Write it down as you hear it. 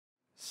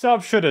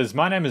Sup Shredders,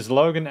 my name is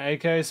Logan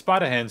aka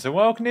Spiderhands and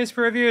welcome to SP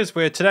Reviews,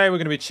 where today we're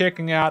going to be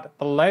checking out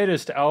the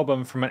latest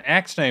album from an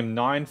act named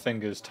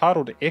NineFingers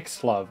titled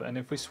XLove. And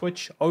if we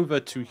switch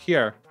over to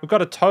here, we've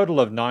got a total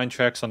of 9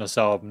 tracks on this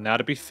album. Now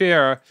to be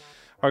fair,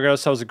 I got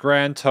ourselves a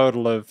grand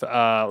total of,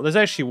 there's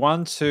actually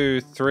 1,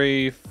 2,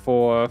 3,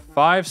 4,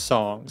 5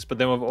 songs, but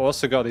then we've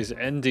also got these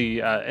indie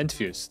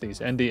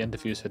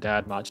interviews for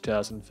Dad March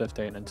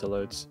 2015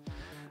 interludes.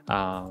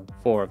 4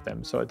 of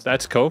them, so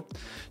that's cool.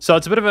 So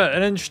it's a bit of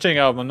an interesting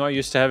album. I'm not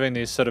used to having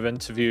these sort of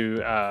interview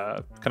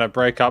kind of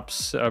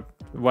breakups,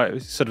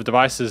 sort of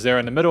devices there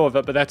in the middle of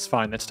it, but that's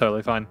fine. That's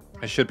totally fine.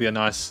 It should be a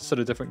nice sort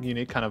of different,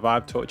 unique kind of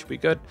vibe to it, which would be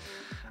good.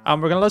 We're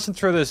going to listen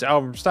through this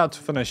album start to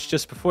finish.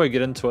 Just before we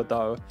get into it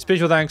though,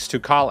 special thanks to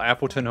Kyle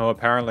Appleton, who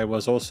apparently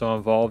was also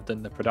involved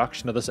in the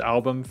production of this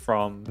album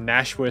from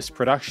Nash West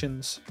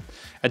Productions.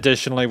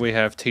 Additionally, we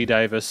have T.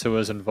 Davis, who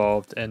was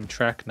involved in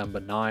track number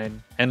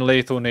 9, and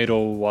Lethal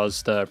Needle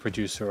was the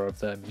producer of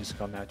the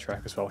music on that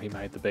track as well. He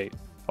made the beat,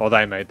 or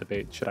they made the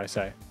beat, should I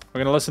say. We're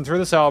going to listen through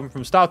this album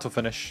from start to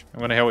finish. I'm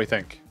going to hear what we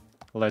think.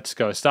 Let's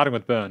go, starting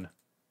with Burn.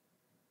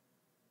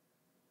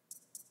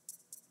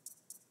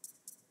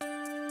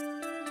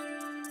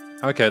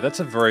 Okay, that's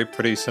a very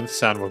pretty synth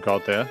sound we've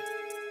got there.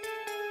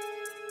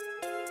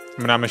 I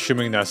mean, I'm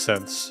assuming they're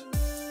synths.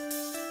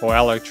 Or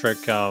electric,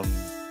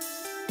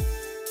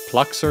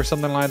 plucks or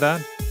something like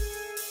that.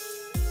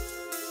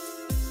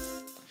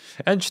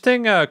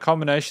 Interesting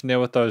combination there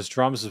with those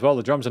drums as well.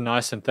 The drums are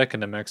nice and thick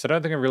in the mix. I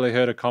don't think I've really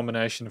heard a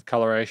combination of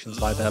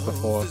colorations like that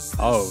before.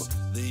 Oh.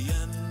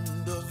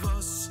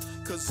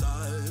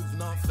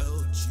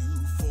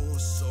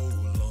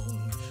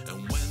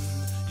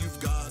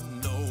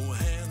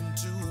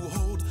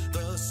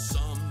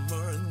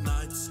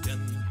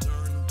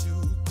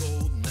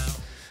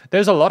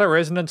 There's a lot of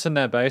resonance in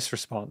their bass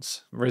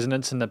response.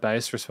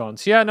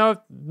 Yeah,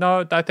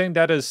 no, I think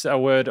that is a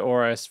word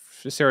or a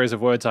series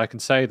of words I can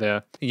say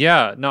there.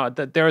 Yeah, no,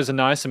 there is a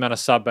nice amount of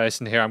sub bass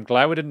in here. I'm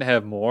glad we didn't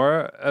have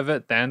more of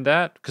it than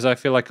that, because I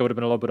feel like it would have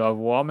been a little bit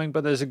overwhelming,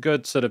 but there's a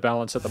good sort of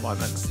balance at the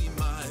moment.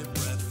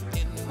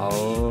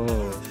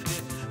 Oh.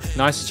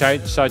 Nice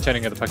side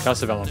chaining of the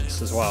percussive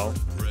elements as well.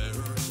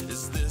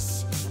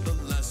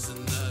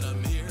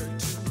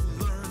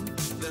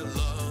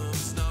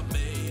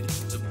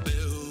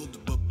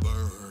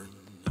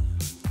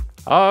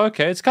 Oh,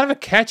 okay. It's kind of a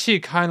catchy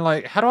kind of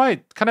like,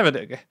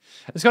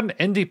 it's got an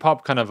indie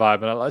pop kind of vibe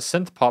and a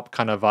synth pop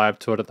kind of vibe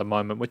to it at the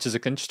moment, which is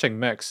an interesting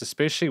mix,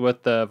 especially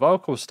with the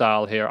vocal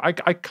style here. I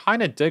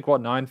kind of dig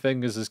what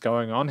NineFingers is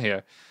going on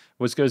here,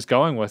 was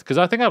going with, because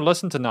I think I've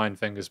listened to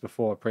NineFingers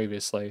before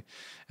previously,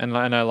 and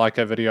I like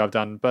a video I've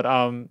done, but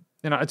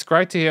you know, it's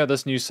great to hear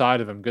this new side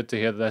of him. Good to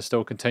hear that they're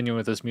still continuing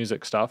with this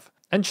music stuff.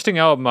 Interesting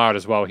album art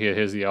as well here.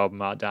 Here's the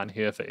album art down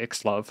here for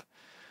XLove.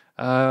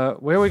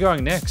 Where are we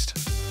going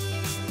next?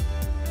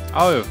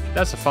 Oh,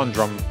 that's a fun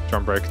drum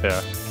break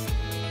there.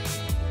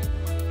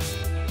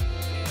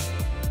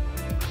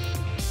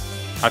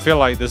 I feel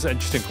like this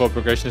interesting chord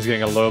progression is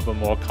getting a little bit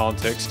more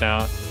context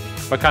now.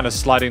 We're kind of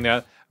sliding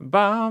that.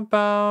 Bum,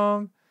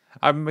 bum.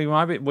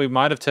 We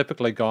might have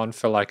typically gone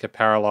for like a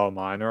parallel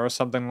minor or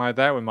something like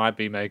that. We might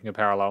be making a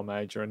parallel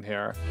major in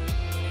here.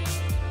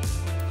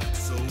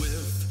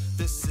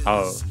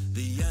 Oh,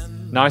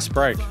 nice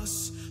break.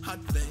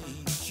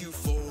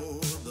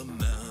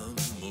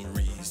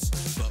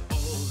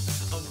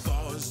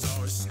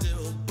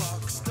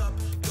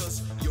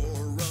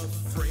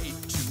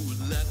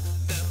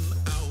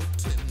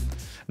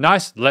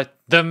 Nice, let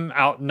them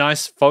out,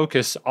 nice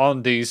focus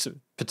on these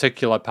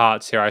particular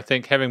parts here. I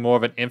think having more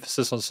of an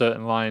emphasis on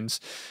certain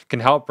lines can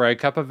help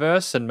break up a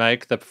verse and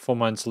make the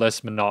performance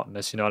less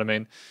monotonous, you know what I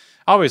mean?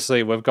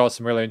 Obviously, we've got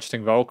some really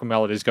interesting vocal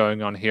melodies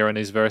going on here in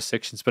these verse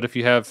sections, but if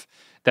you have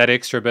that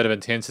extra bit of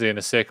intensity in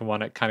the second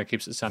one, it kind of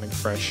keeps it sounding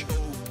fresh.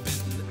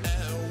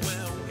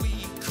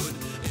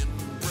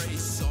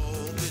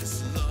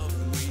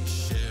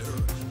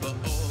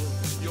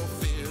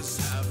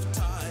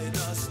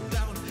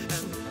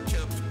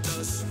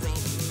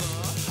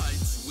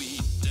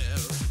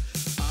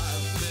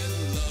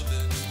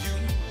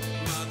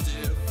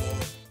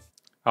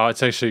 Oh,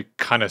 it's actually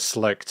kind of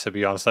slick, to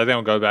be honest. I think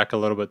I'll go back a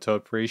little bit to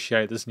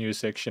appreciate this new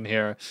section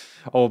here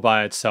all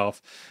by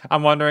itself.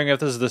 I'm wondering if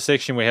this is the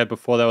section we had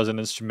before that was an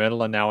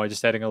instrumental, and now we're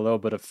just adding a little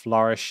bit of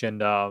flourish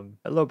and a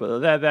little bit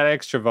of that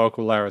extra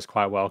vocal layer is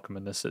quite welcome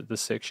in this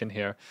section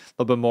here. A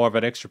little bit more of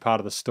an extra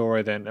part of the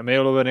story than, maybe a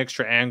little bit of an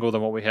extra angle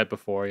than what we had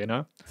before, you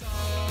know?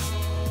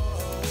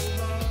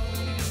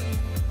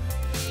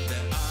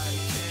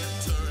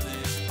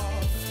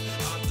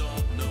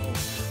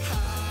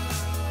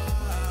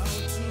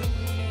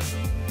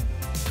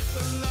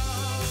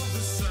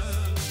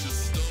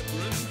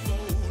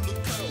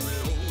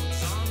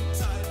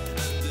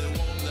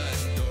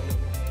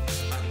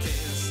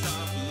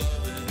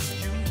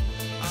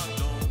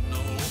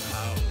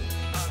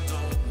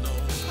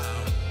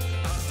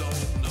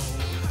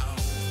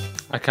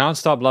 I can't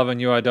stop loving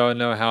you, I don't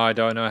know how, I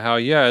don't know how.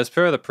 Yeah, as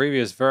per the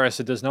previous verse,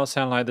 it does not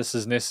sound like this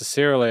is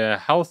necessarily a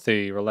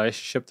healthy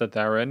relationship that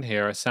they're in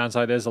here. It sounds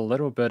like there's a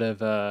little bit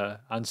of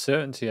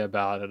uncertainty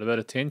about it, a bit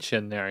of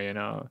tension there, you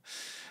know.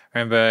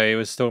 Remember, he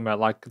was talking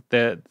about like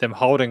them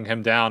holding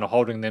him down or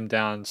holding them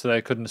down so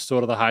they couldn't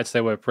soar to the heights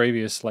they were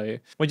previously.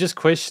 We're just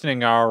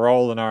questioning our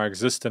role and our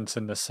existence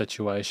in this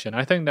situation.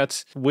 I think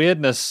that's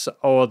weirdness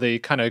or the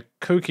kind of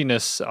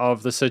kookiness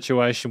of the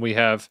situation we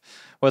have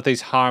with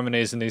these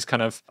harmonies and these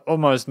kind of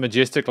almost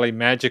majestically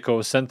magical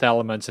synth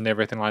elements and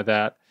everything like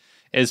that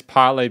is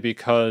partly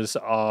because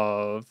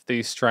of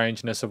the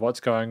strangeness of what's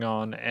going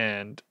on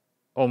and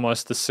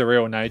almost the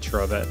surreal nature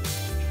of it.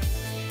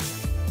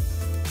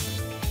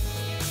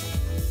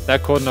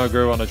 That chord no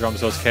groove on the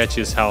drums was catchy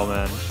as hell,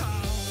 man.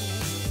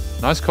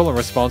 Nice call and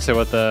response there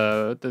with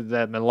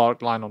that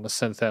melodic line on the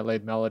synth, that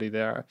lead melody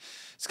there.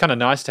 It's kind of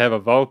nice to have a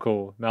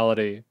vocal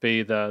melody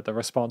be the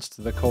response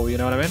to the call, you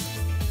know what I mean?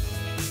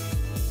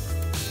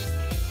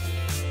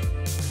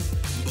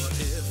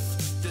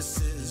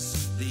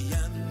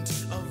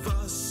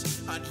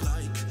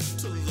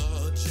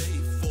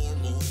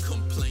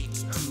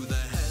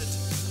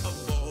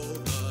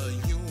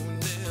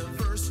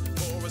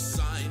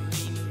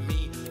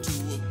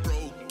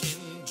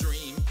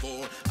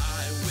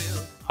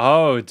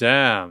 Oh,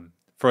 damn.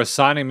 For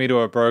assigning me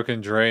to a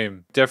broken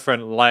dream.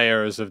 Different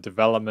layers of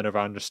development of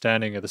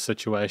understanding of the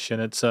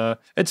situation.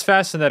 It's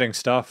fascinating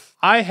stuff.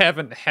 I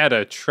haven't had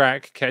a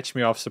track catch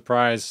me off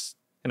surprise,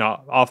 you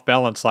know, off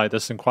balance like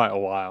this in quite a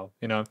while,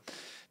 you know.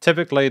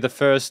 Typically, the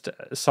first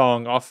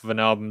song off of an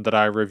album that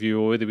I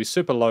review will either be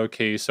super low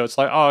key, so it's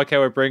like, oh, okay,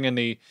 we're bringing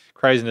the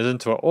craziness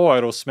into it, or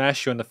it'll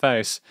smash you in the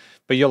face,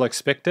 but you'll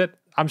expect it.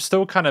 I'm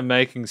still kind of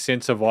making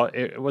sense of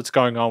what's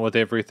going on with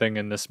everything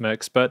in this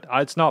mix, but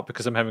it's not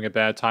because I'm having a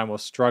bad time or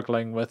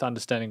struggling with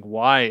understanding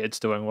why it's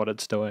doing what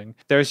it's doing.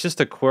 There's just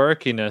a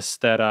quirkiness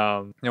that,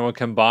 you know, when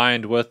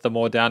combined with the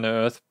more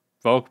down-to-earth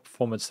vocal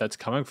performance that's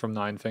coming from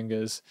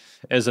NineFingers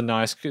is a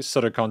nice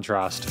sort of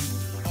contrast.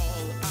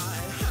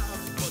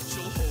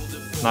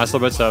 Nice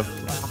little bits of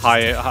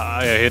higher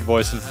head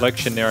voice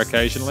inflection there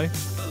occasionally.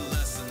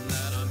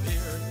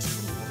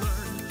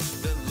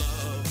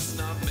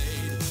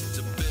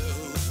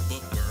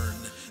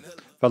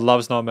 But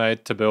love's not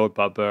made to build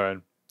but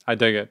burn. I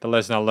dig it. The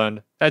lesson I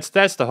learned. That's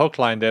the hook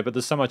line there, but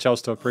there's so much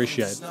else to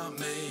appreciate.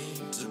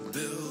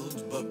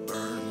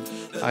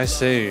 I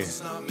see.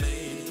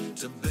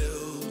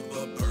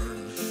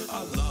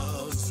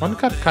 One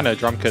kind of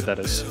drum kit that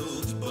is.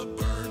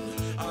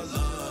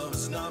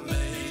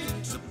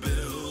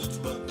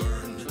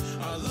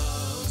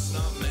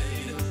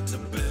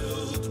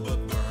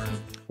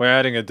 We're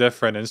adding a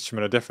different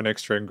instrument, a different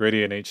extra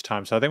ingredient each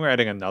time. So I think we're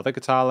adding another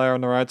guitar layer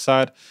on the right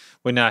side.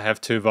 We now have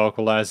two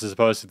vocal layers as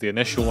opposed to the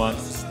initial one.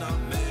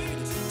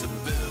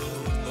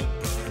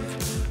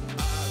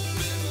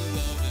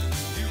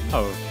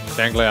 Oh,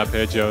 dangly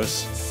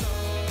arpeggios.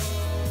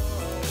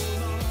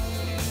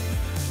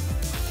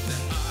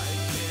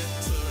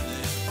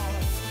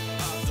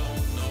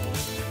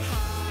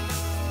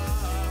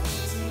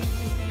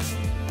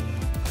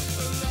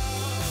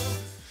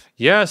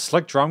 Yeah,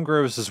 slick drum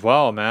grooves as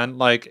well, man.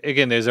 Like,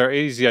 again, these are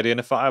easy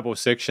identifiable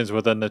sections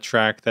within the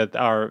track that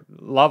are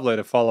lovely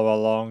to follow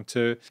along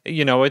to.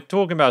 You know, we're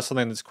talking about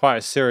something that's quite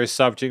a serious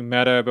subject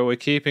matter, but we're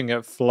keeping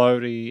it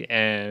floaty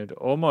and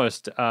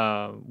almost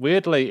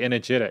weirdly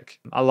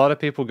energetic. A lot of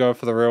people go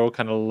for the real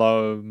kind of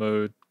low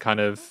mood, kind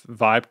of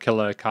vibe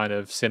killer kind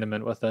of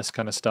sentiment with this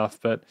kind of stuff,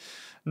 but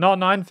not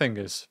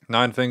NineFingers.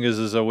 NineFingers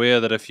is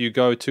aware that if you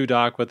go too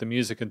dark with the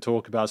music and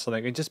talk about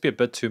something, it can just be a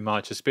bit too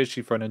much,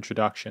 especially for an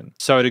introduction.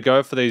 So to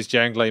go for these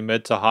jangly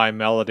mid to high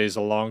melodies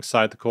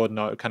alongside the chord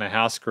note kind of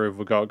house groove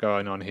we've got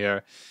going on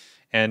here,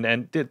 and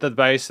the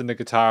bass and the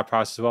guitar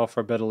parts as well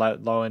for a bit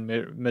of low and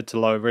mid to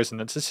low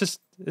resonance.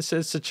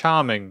 It's a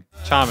charming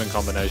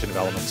combination of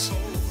elements.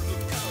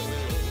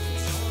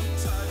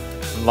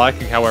 I'm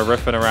liking how we're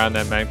riffing around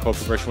that main chord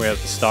progression we had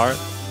at the start.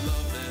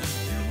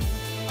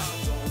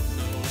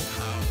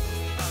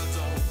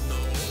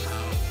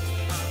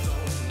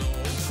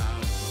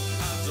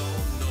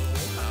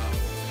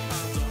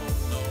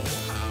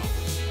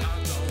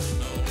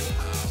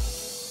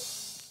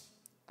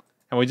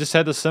 And we just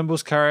had the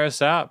cymbals carry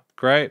us out.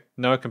 Great.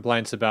 No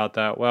complaints about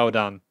that. Well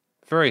done.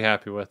 Very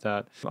happy with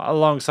that.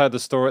 Alongside the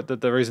story,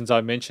 the reasons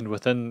I mentioned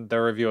within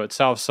the review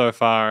itself so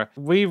far,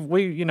 we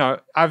you know,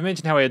 I've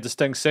mentioned how we had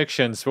distinct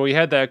sections, but we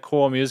had that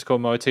core musical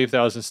motif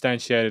that was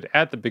instantiated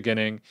at the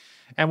beginning,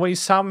 and we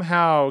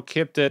somehow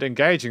kept it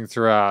engaging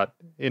throughout,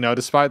 you know,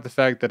 despite the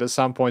fact that at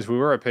some points we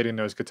were repeating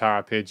those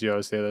guitar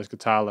arpeggios there, those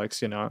guitar licks,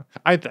 you know.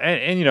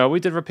 And you know, we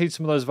did repeat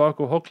some of those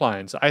vocal hook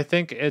lines. I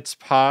think it's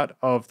part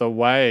of the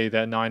way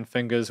that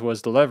NineFingers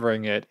was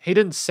delivering it. He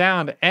didn't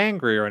sound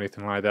angry or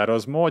anything like that. It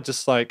was more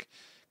just like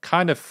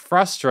kind of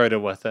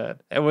frustrated with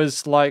it. It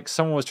was like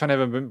someone was trying to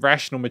have a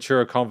rational,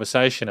 mature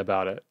conversation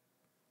about it.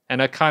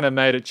 And it kind of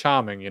made it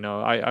charming, you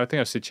know. I think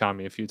I've said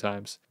charming a few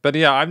times. But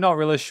yeah, I'm not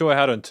really sure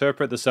how to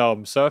interpret this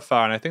album so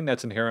far, and I think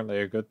that's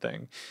inherently a good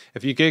thing.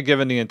 If you get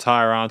given the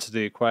entire answer to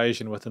the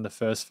equation within the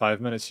first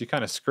 5 minutes, you're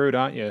kind of screwed,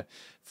 aren't you,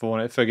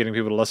 for getting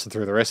people to listen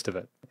through the rest of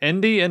it.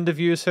 Indy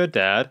interviews her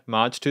dad,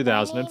 March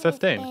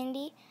 2015. My name is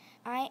Indy.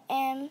 I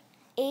am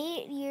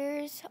 8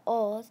 years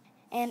old,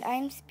 and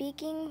I'm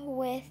speaking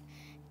with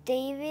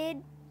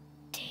David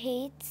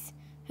Tates,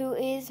 who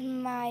is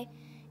my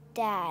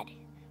dad.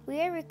 We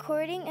are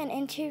recording an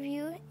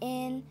interview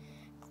in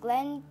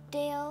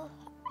Glendale,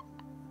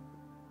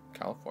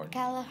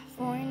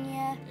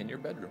 California. In your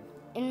bedroom.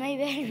 In my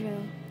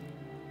bedroom.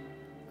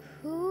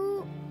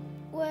 Who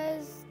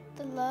was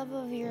the love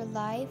of your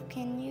life?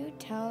 Can you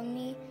tell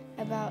me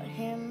about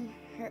him,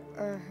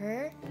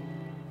 her?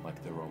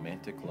 Like the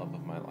romantic love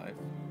of my life.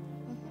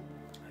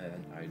 Mm-hmm.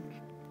 And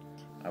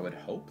I would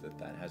hope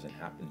that hasn't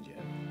happened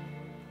yet.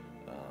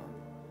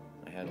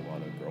 I had a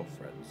lot of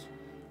girlfriends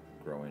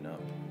growing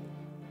up,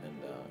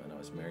 and I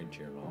was married to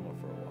your mama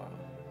for a while,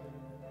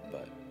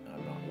 but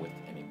I'm not with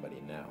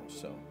anybody now,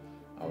 so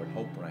I would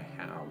hope when I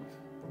have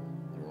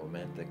the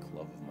romantic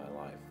love of my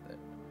life that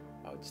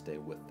I would stay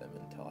with them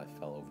until I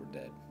fell over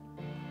dead.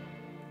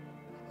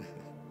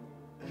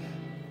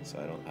 So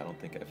I don't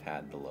think I've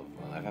had the love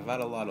of my life. I've had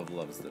a lot of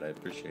loves that I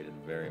appreciated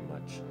very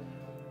much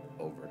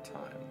over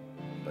time,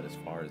 but as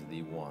far as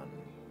the one,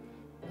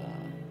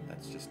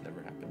 that's just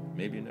never happened.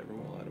 Maybe it never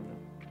will, I don't know.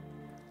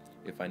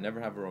 If I never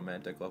have a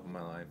romantic love of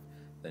my life,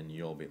 then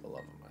you'll be the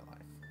love of my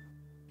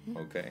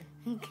life. Okay?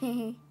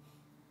 Okay.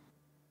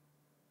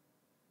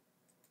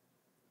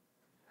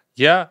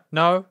 Yeah,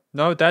 no,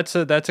 that's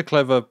a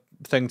clever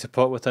thing to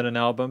put within an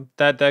album.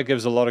 That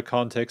gives a lot of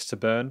context to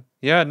Burn.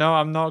 Yeah, no,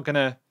 I'm not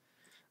gonna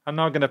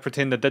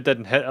pretend that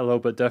didn't hit a little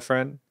bit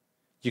different.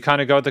 You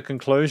kind of got the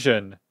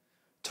conclusion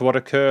to what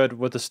occurred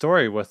with the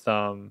story with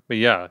but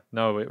yeah,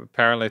 no,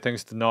 apparently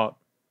things did not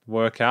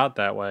work out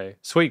that way.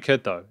 Sweet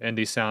kid though,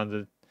 Indy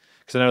sounded,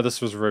 because I know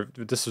this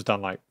was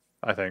done like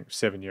I think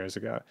 7 years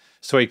ago.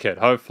 Sweet kid.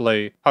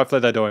 Hopefully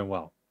they're doing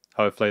well.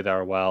 Hopefully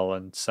they're well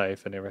and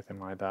safe and everything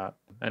like that.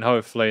 And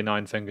hopefully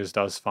NineFingers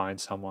does find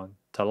someone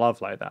to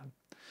love like that.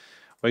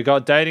 We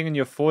got Dating in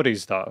Your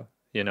 40s though.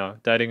 You know,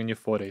 Dating in Your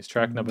 40s,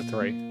 track number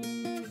 3.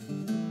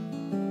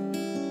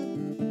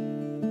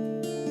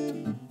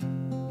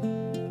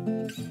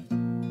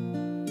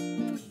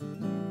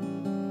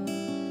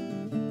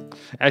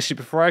 Actually,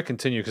 before I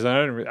continue, because I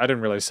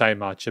didn't really say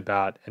much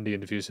about Indy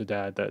interviews her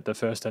dad, the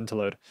first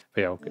interlude.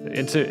 But yeah,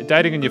 into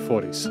Dating in Your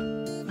 40s.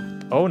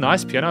 Oh,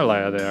 nice piano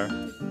layer there.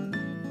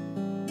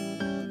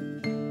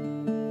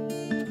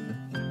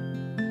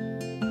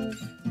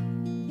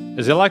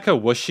 Is there like a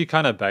whooshy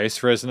kind of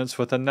bass resonance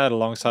within that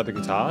alongside the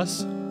guitars?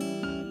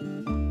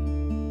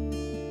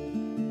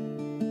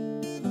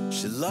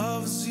 She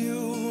loves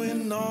you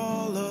in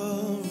all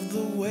of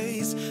the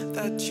ways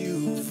that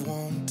you've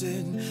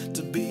wanted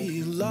to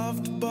be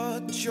loved,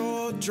 but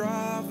you're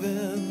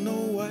driving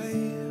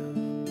away.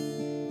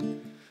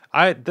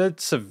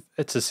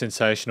 It's a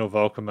sensational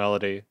vocal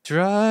melody.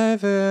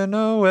 Driving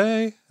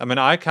away. I mean,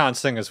 I can't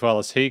sing as well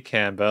as he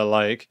can, but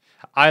like,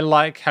 I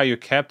like how you're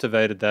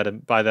captivated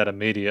by that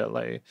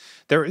immediately.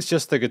 There is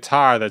just the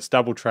guitar that's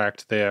double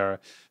tracked there,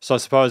 so I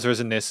suppose there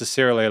isn't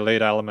necessarily a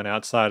lead element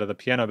outside of the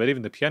piano, but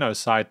even the piano is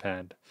side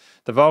panned.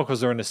 The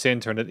vocals are in the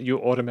center, and you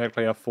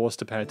automatically are forced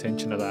to pay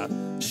attention to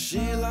that. She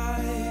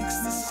likes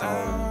the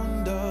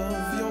sound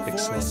of your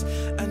voice,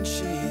 and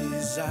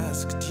she's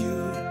asked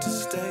you to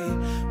stay,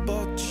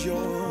 but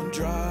you're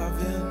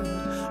driving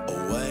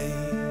away.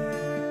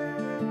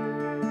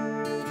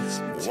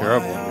 It's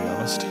terrible, to be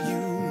honest.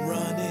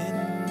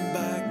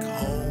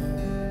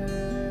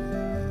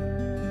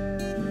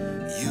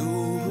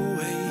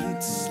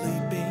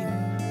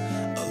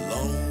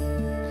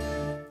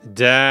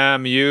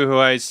 Damn, you who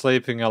hate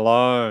sleeping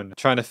alone.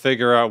 Trying to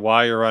figure out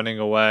why you're running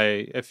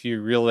away if you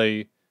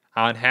really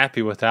aren't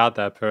happy without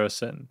that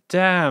person.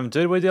 Damn,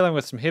 dude, we're dealing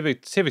with some heavy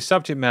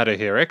subject matter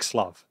here.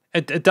 XLove.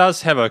 It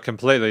does have a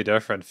completely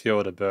different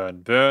feel to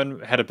Burn. Burn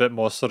had a bit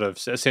more sort of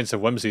a sense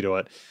of whimsy to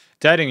it.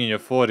 Dating in Your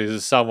 40s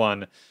is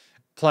someone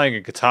playing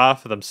a guitar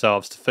for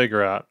themselves to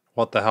figure out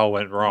what the hell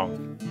went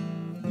wrong.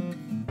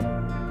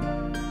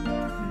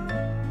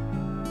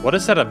 What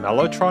is that, a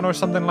mellotron or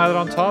something like that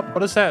on top?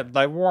 What is that?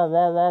 Like, wah,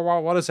 wah, wah, wah.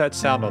 What does that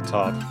sound on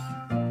top?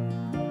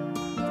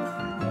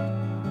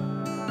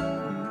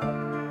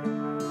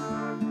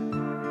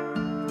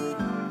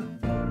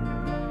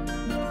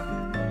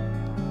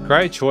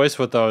 Great choice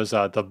with those,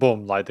 the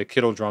boom, like the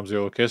kettle drums, the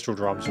orchestral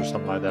drums or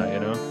something like that, you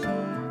know?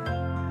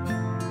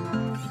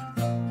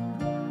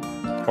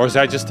 Or is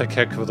that just a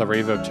kick with a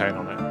reverb chain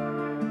on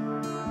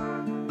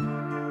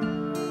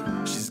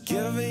it? She's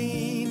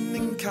giving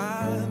in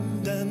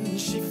kind and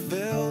she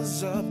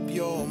fills up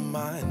your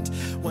mind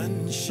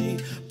when she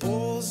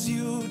pulls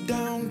you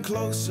down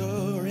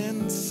closer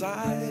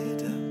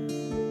inside.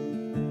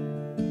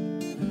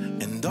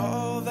 And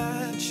all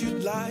that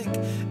you'd like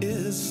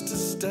is to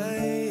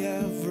stay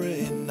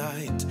every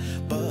night,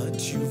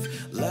 but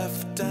you've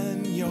left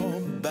and you're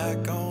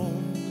back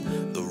on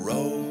the road.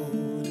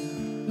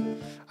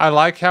 I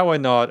like how we're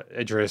not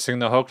addressing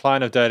the hook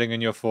line of dating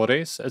in your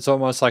 40s. It's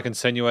almost like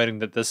insinuating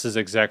that this is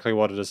exactly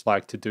what it is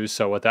like to do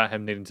so without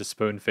him needing to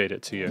spoon feed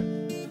it to you.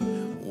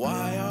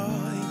 Why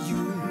are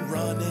you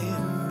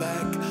running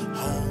back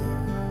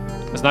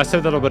home? It's nice to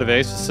have a little bit of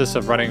emphasis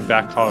of running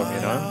back home,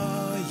 you know?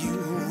 Are you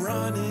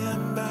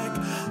running back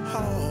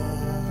home?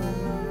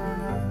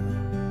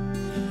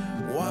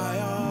 Why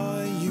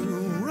are you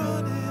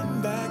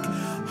running back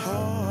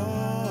home?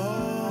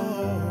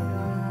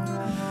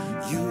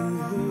 You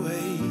who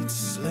hate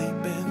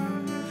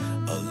sleeping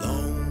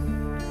alone.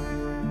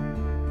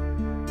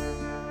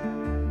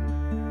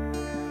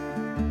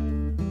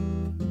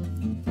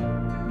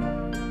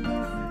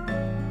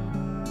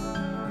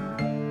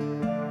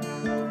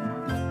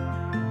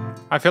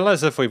 I feel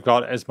as if we've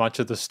got as much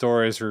of the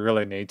story as we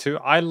really need to.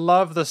 I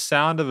love the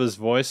sound of his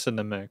voice in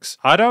the mix.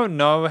 I don't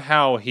know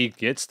how he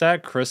gets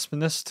that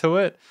crispness to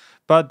it,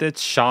 but it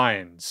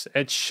shines.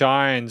 It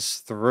shines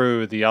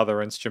through the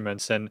other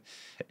instruments, and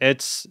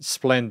it's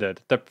splendid.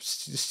 The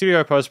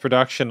studio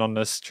post-production on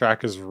this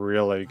track is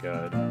really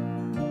good.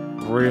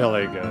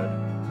 Really good.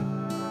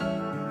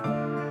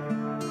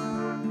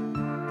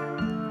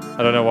 I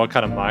don't know what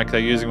kind of mic they're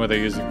using, whether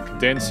they're using a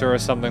condenser or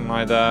something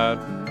like that.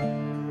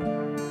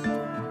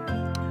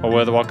 Or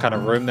whether what kind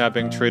of room they're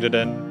being treated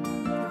in.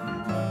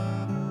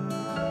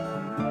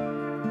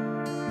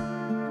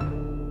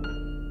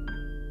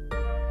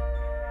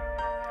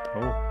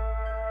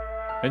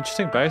 Oh.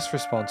 Interesting bass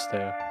response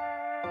there.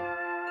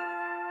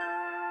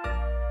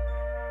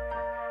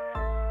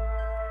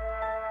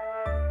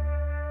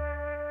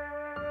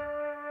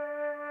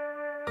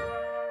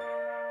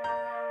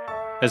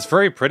 It's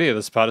very pretty at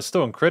this part. It's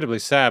still incredibly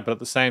sad, but at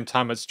the same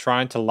time it's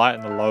trying to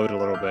lighten the load a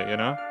little bit, you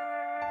know?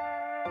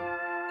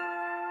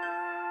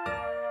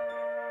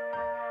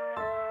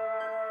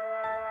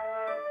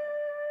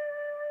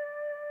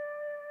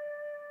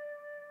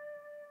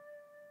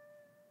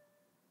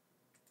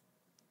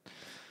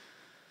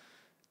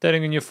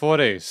 Dating in your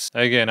 40s.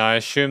 Again, I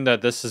assume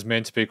that this is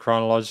meant to be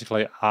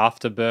chronologically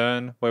after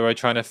Burn, where we're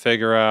trying to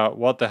figure out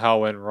what the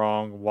hell went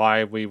wrong,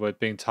 why we were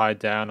being tied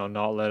down or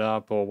not lit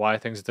up, or why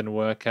things didn't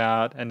work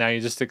out, and now you're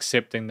just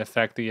accepting the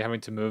fact that you're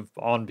having to move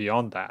on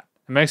beyond that.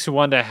 It makes me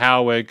wonder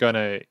how we're going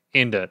to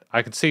end it.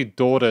 I can see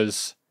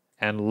daughters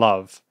and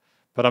love,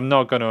 but I'm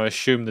not going to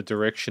assume the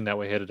direction that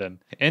we're headed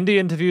in. Indie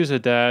interviews her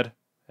dad,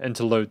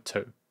 interlude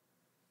 2.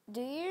 Do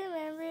you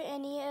remember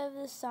any of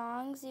the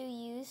songs you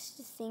used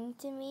to sing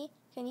to me?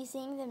 Can you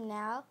sing them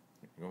now?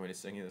 You want me to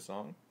sing you the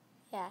song?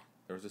 Yeah.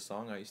 There was a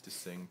song I used to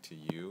sing to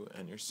you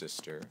and your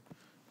sister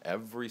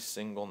every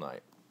single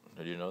night.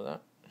 Did you know that?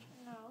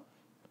 No.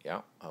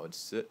 Yeah, I would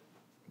sit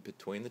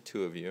between the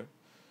two of you,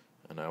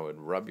 and I would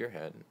rub your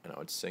head, and I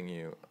would sing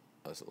you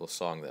a little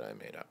song that I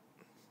made up.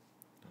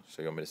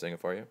 So you want me to sing it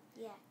for you?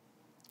 Yeah.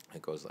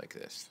 It goes like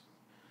this.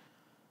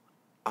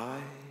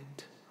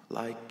 I'd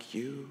like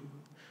you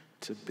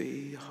to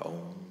be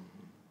home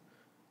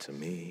to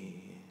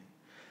me.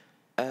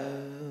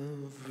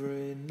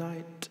 Every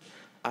night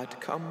I'd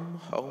come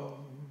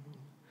home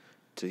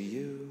to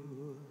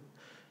you.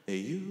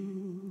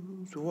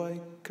 You'd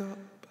wake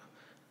up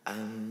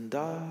and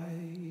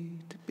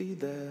I'd be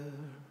there.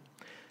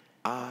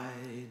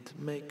 I'd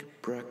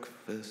make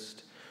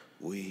breakfast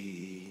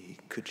we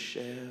could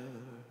share.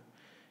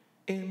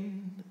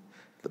 In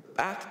the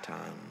bath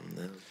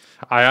time.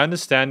 I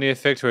understand the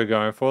effect we're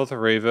going for with the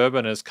reverb,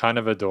 and it's kind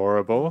of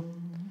adorable.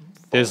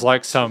 There's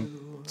like some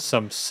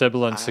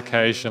sibilance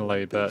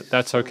occasionally, but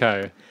that's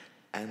okay.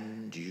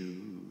 And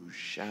you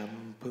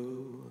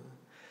shampoo.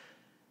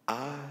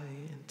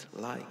 I'd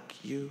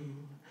like you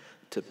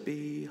to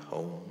be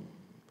home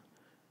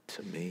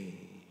to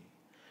me.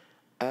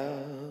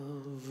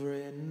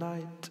 Every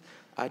night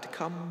I'd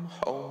come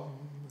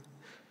home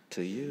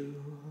to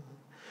you.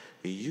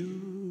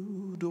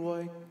 You'd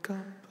wake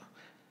up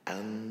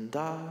and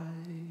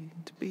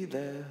I'd be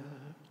there.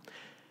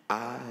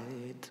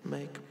 I'd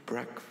make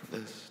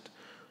breakfast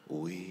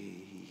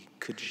we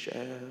could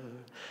share.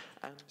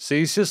 See,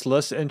 he's just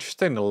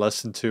interesting to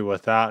listen to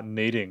without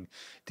needing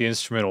the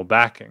instrumental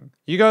backing.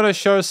 You gotta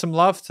show some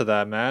love to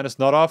that, man. It's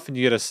not often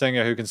you get a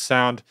singer who can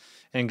sound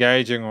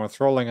engaging or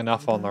enthralling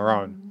enough on their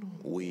own.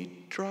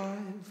 We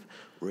drive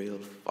real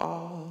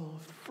far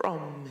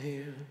from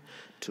here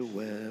to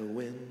where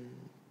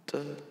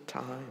winter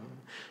time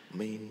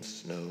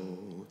means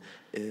snow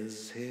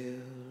is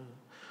here.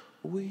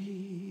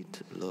 We'd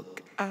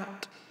look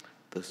at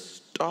the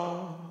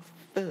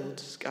star-filled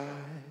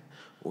sky.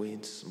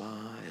 We'd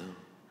smile,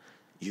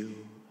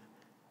 you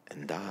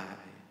and I.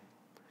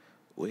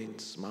 We'd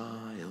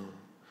smile,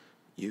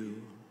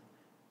 you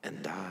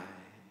and I.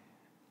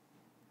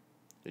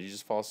 Did you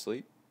just fall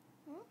asleep?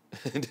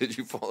 Did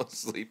you fall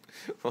asleep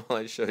while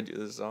I showed you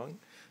the song?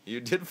 You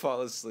did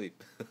fall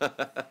asleep.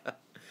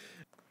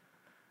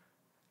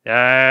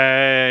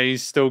 Yeah,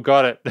 he's still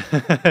got it.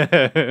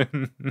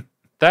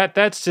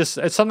 That's just,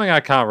 it's something I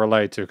can't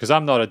relate to because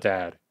I'm not a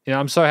dad. You know,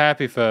 I'm so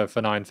happy for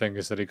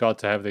NineFingers that he got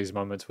to have these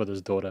moments with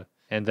his daughter,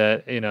 and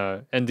that, you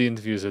know, in the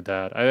interviews with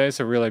dad. I think it's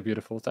a really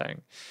beautiful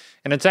thing.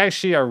 And it's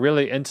actually a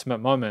really intimate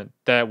moment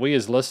that we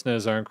as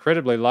listeners are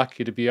incredibly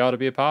lucky to be able to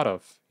be a part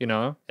of, you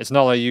know? It's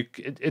not like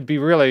it'd be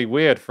really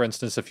weird, for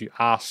instance, if you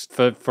asked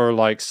for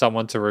like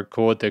someone to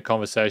record their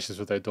conversations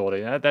with their daughter.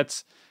 You know,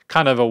 that's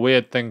kind of a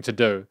weird thing to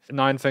do.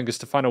 NineFingers,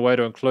 to find a way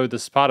to include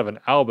this part of an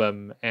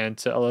album and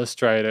to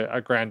illustrate a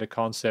grander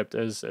concept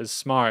is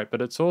smart,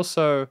 but it's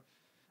also,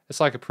 it's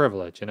like a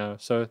privilege, you know?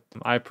 So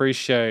I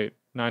appreciate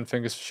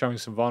NineFingers for showing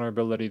some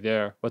vulnerability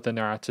there within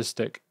their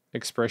artistic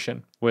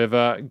expression. We've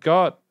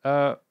got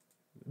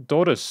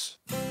Daughters,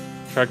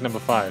 track number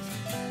 5.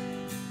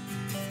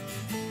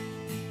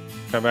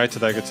 Come back to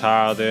the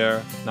guitar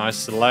there.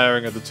 Nice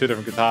layering of the 2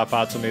 different guitar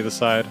parts on either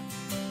side.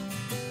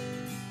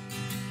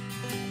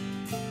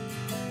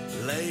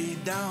 Lay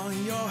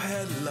down your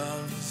head,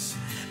 loves,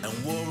 and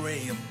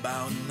worry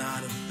about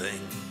not a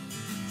thing.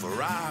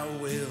 For I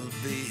will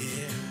be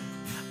here,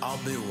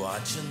 I'll be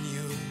watching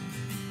you.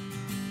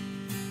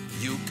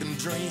 You can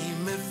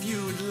dream if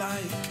you'd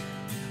like,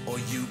 or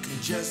you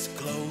can just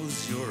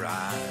close your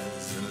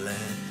eyes and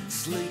let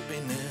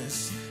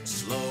sleepiness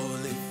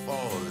slowly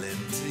fall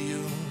into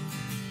you.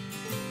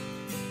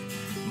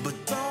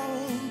 But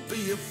don't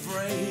be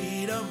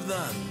afraid of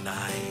the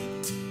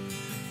night,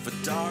 for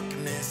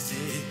darkness,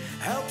 it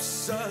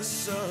helps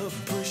us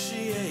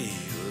appreciate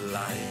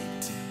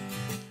light.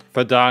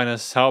 For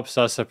darkness helps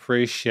us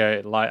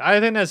appreciate light.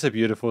 I think that's a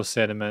beautiful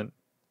sentiment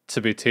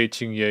to be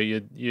teaching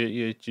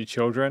your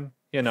children,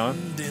 you know.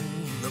 And in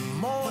the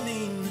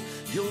morning,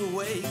 you'll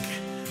wake,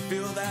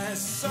 feel that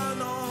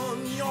sun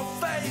on your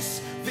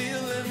face,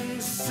 feeling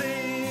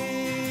sing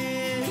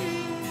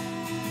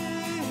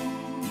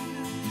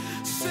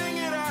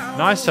it out.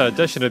 Nice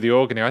addition to the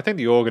organ here. I think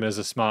the organ is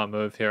a smart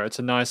move here. It's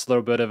a nice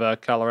little bit of a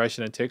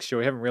coloration and texture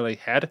we haven't really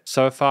had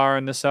so far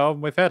in this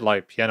album. We've had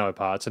like piano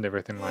parts and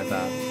everything like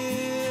that.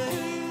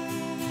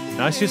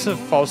 Nice use of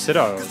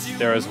falsetto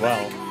there as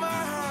well.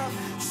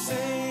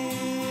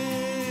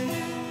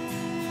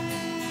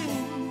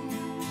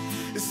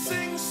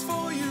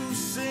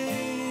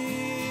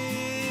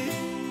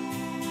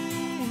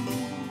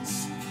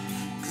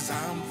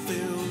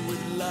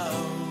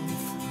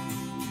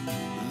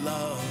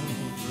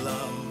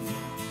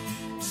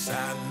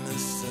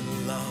 Sadness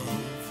and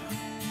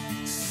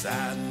love,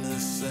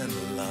 sadness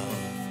and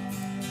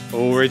love.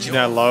 Oh, reaching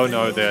that low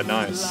note there,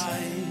 nice.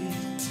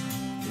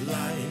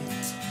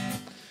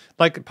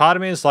 Like, part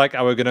of me is like,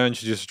 oh, we're going to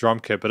introduce a drum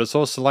kit, but it's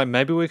also like,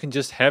 maybe we can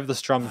just have the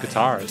strum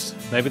guitars.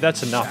 Maybe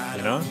that's enough,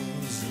 you know?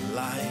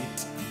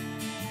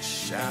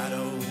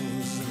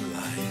 Shadows and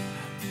light.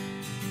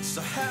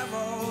 So have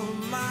all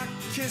my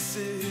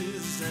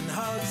kisses and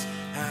hugs,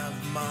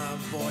 have my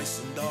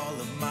voice and all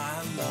of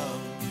my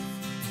love.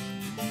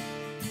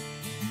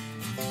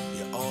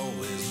 You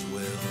always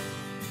will.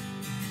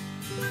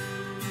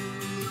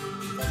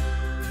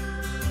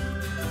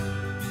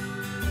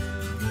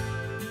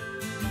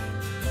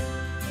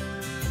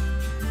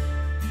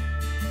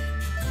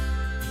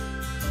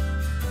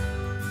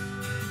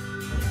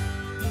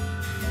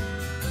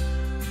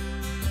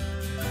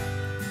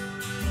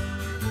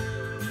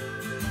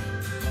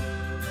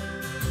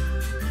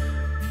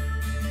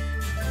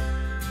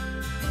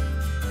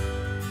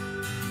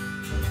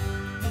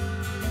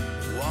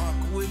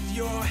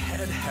 Your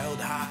head held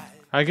high.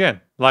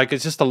 Again, like,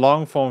 it's just a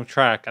long form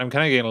track. I'm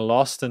kind of getting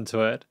lost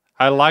into it.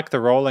 I like the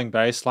rolling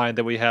bass line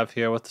that we have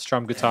here with the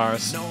strum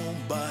guitars.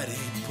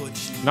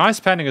 Nice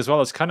panning as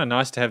well. It's kind of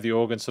nice to have the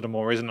organ sort of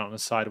more resonant on the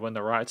side when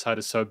the right side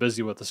is so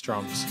busy with the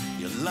strums.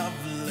 You're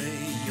lovely,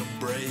 you're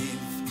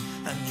brave,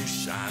 and you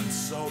shine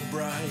so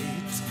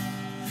bright.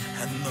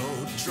 And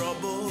no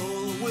trouble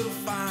will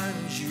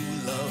find you,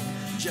 love.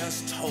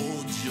 Just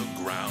hold your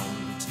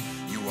ground.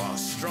 You are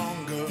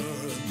stronger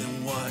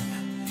than what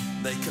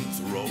they can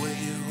throw at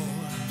you.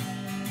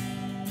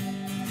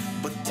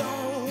 But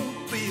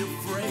don't be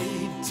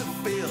afraid to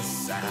feel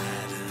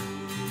sad,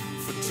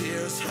 for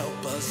tears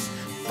help us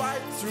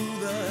fight through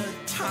the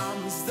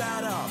times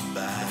that are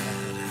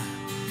bad.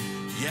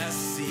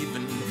 Yes,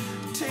 even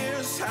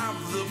tears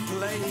have the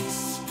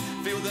place.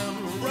 Feel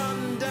them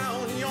run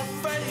down your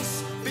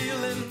face,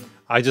 feeling.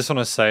 I just want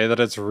to say that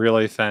it's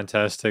really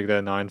fantastic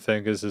that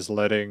NineFingers is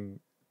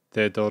letting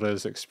their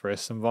daughters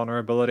express some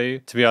vulnerability.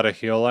 To be able to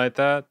heal like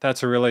that,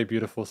 that's a really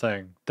beautiful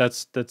thing.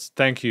 That's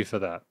thank you for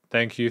that.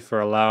 Thank you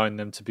for allowing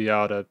them to be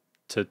able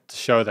to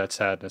show that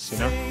sadness, you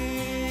know?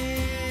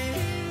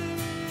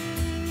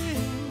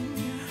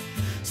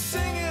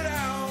 Sing it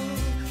out,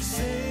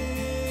 sing,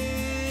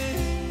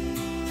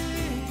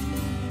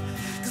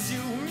 'cause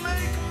you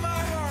make my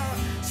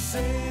heart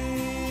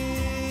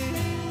sing.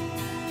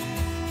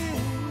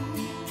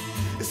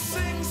 It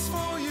sings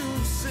for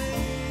you,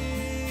 sing.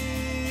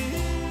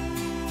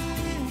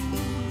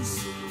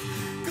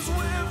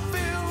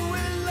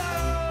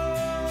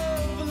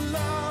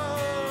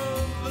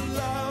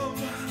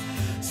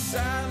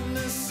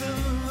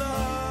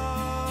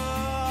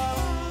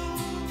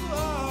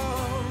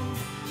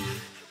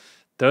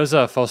 Those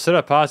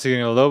falsetto parts are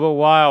getting a little bit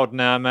wild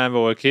now, man,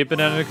 but we're keeping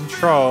it under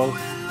control.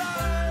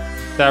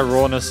 That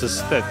rawness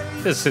is,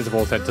 there's a sense of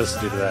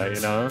authenticity to that,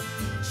 you know?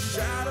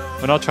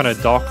 We're not trying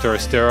to doctor a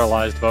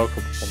sterilized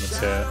vocal performance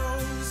here.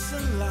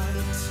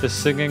 The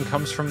singing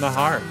comes from the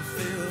heart.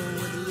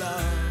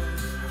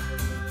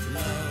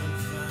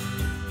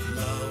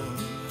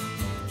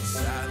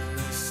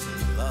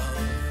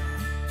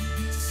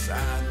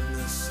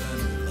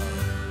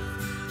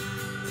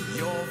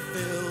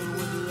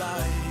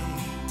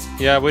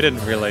 Yeah, we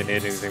didn't really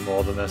need anything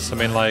more than this. I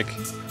mean, like,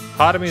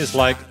 part of me is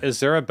like, is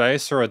there a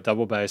bass or a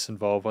double bass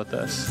involved with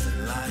this?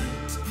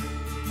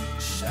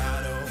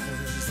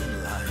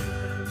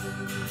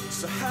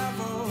 So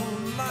have all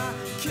my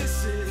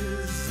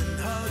kisses and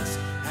hugs,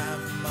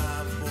 have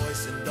my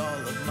voice and all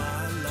of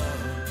my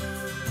love.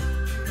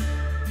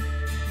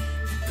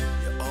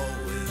 You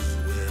always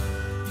will.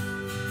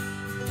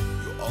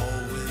 You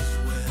always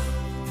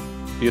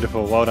will.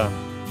 Beautiful, well done.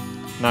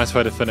 Nice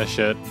way to finish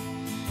it.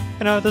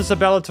 You know, this is a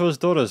ballad to his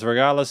daughters,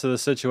 regardless of the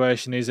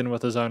situation he's in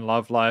with his own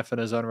love life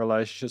and his own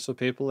relationships with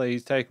people.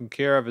 He's taking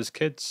care of his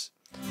kids.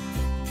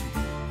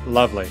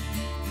 Lovely.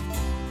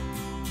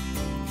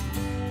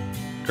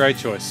 Great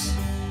choice.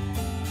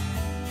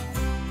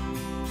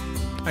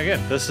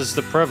 Again, this is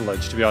the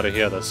privilege to be able to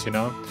hear this, you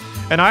know?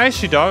 And I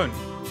actually don't.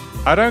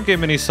 I don't get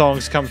many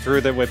songs come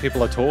through that where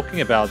people are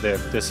talking about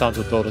their sons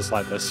or daughters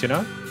like this, you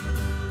know?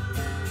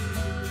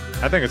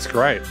 I think it's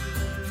great.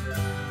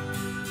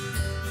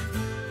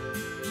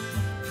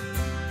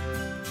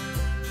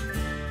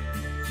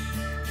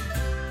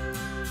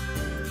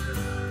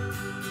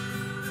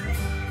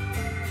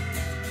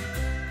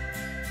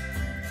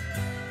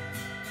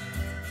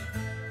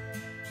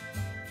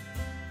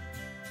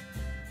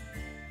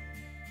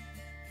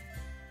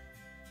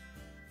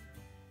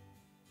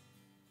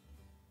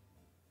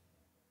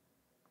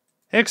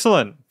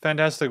 Excellent.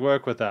 Fantastic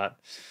work with that.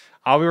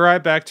 I'll be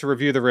right back to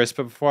review the rest,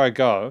 but before I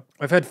go,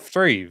 I've had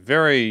 3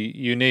 very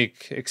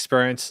unique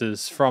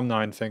experiences from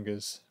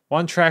NineFingers.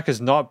 One track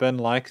has not been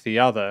like the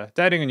other.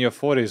 Dating in Your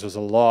 40s was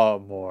a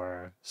lot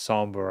more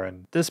somber,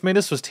 and this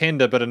was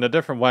tender, but in a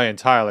different way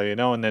entirely, you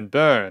know, and then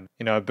Burn.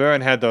 You know,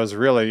 Burn had those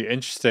really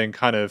interesting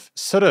kind of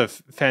sort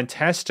of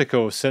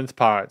fantastical synth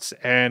parts,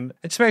 and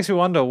it just makes me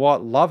wonder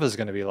what love is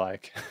going to be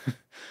like.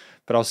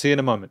 But I'll see you in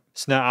a moment.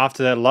 So now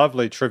after that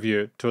lovely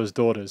tribute to his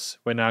daughters,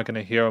 we're now going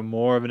to hear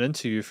more of an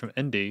interview from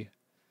Indy.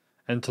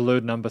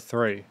 Interlude number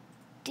 3.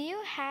 Do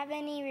you have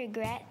any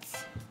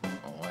regrets?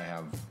 Oh, I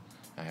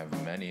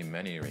have many,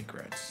 many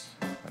regrets.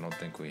 I don't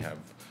think we have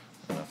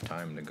enough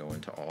time to go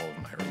into all of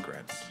my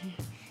regrets.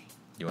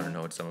 You want to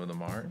know what some of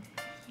them are?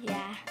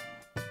 Yeah.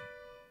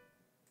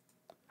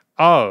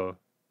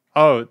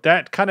 Oh,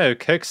 that kind of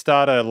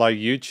Kickstarter, like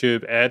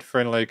YouTube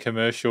ad-friendly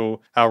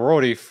commercial,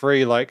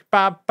 royalty-free, like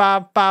ba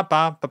ba ba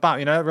ba ba ba.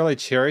 You know, really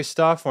cheery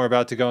stuff. We're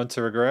about to go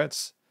into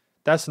regrets.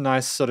 That's a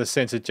nice sort of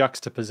sense of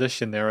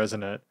juxtaposition there,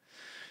 isn't it?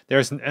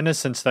 There's an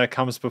innocence that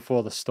comes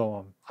before the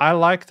storm. I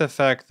like the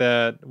fact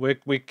that we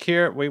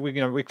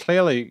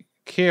clearly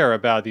care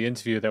about the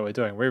interview that we're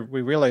doing.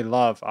 We really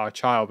love our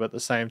child, but at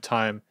the same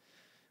time,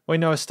 we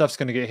know stuff's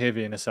going to get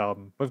heavy in this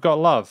album. We've got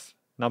Love,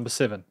 number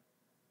 7.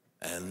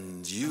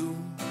 And you're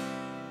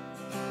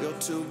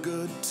too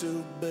good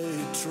to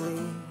be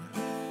true.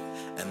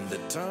 And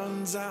it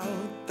turns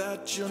out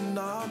that you're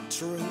not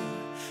true.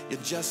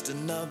 You're just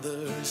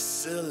another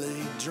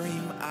silly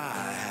dream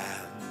I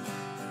had.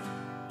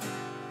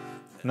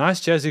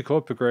 Nice jazzy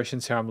chord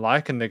progressions here. I'm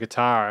liking the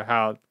guitar,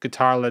 how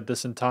guitar-led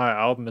this entire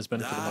album has been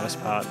for the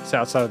most part. It's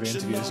outside of the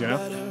interviews, you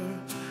know?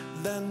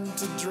 Than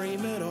to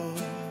dream it all.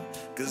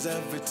 'Cause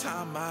every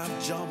time I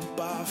jump,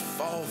 I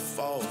fall.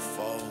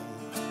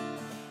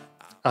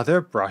 Are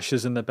there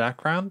brushes in the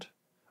background?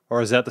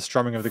 Or is that the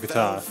strumming of the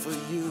guitar?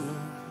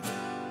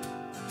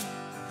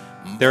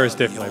 There is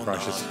definitely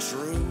brushes.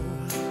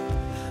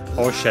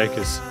 Or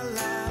shakers.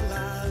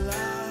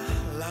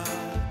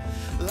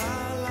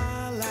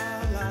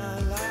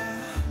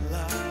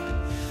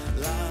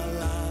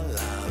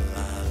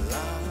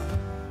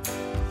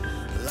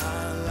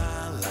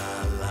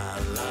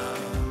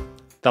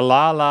 The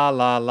la la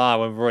la la,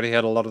 when we've already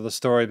had a lot of the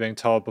story being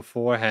told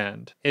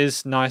beforehand,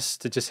 is nice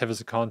to just have as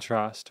a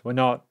contrast. We're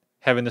not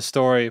having the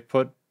story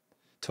put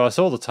to us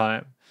all the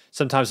time.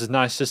 Sometimes it's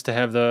nice just to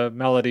have the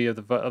melody of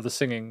the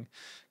singing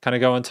kind of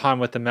go in time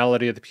with the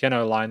melody of the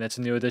piano line. That's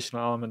a new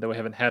additional element that we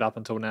haven't had up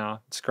until now.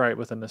 It's great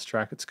within this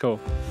track. It's cool.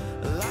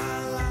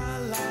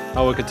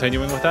 Oh, we're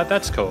continuing with that?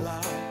 That's cool.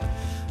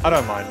 I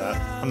don't mind that.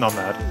 I'm not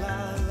mad.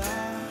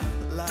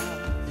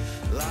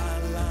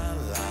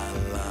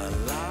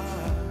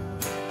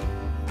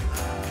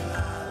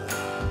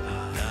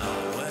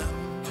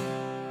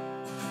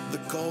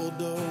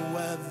 Colder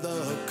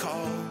weather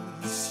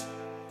calls,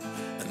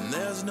 and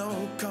there's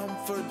no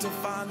comfort to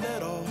find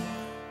at all.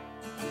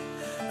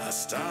 I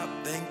start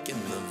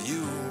thinking of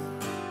you,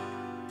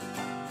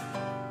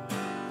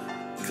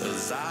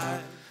 'cause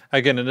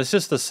Again, and it's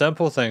just the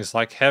simple things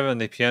like having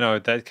the piano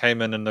that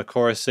came in the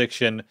chorus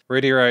section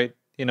reiterate,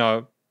 you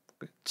know,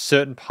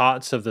 certain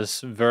parts of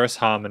this verse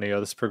harmony or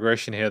this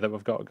progression here that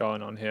we've got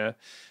going on here,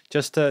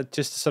 just to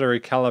sort of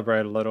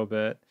recalibrate a little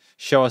bit.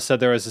 show us that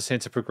there is a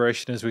sense of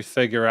progression as we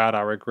figure out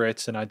our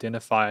regrets and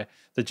identify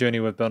the journey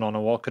we've been on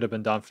and what could have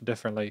been done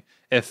differently,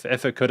 if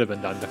it could have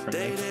been done differently.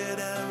 Dated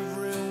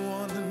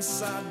everyone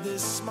inside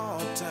this small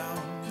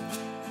town.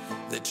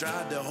 They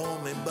tried to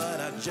hold me, but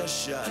I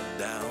just shut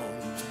down.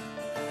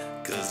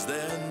 'Cause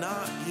they're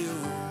not you.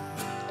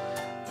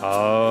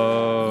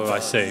 Oh, I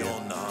see.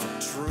 You're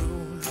not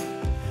true.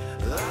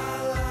 La,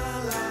 la,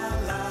 la,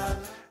 la.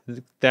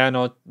 They're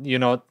not, you're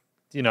not,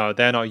 you know,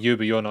 they're not you,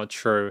 but you're not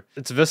true.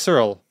 It's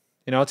visceral.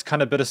 You know, it's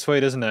kind of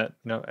bittersweet, isn't it?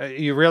 You know,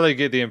 you really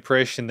get the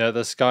impression that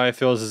this guy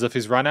feels as if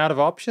he's run out of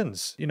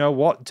options. You know,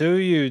 what do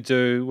you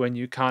do when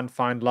you can't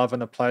find love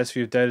in a place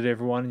where you've dated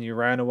everyone and you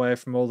ran away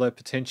from all the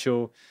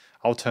potential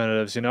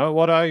alternatives? You know,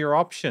 what are your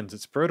options?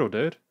 It's brutal,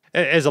 dude.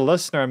 As a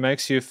listener, it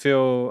makes you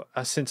feel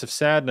a sense of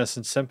sadness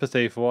and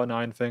sympathy for what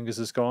NineFingers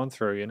has gone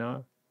through, you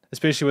know?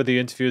 Especially with the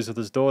interviews with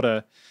his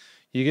daughter,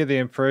 you get the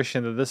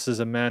impression that this is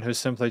a man who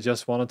simply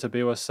just wanted to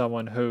be with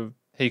someone who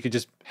he could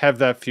just have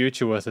that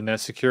future with and that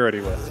security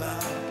with,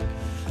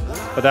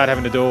 without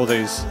having to do all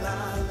these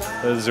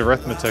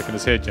arithmetic in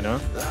his head, you know?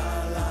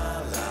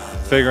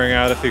 Figuring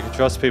out if he could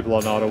trust people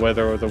or not, or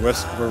whether the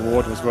risk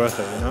reward was worth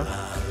it, you know?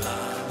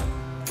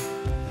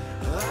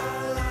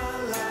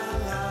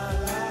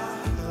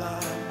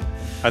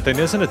 I think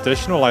there's an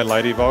additional like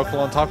lady vocal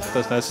on top of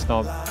this, that's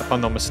not, if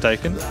I'm not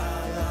mistaken.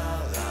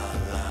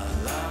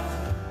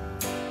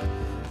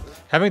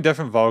 Having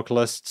different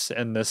vocalists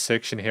in this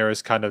section here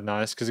is kind of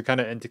nice because it kind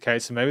of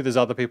indicates that maybe there's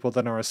other people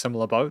that are in a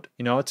similar boat.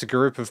 You know, it's a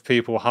group of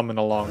people humming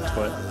along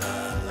to it,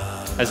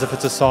 as if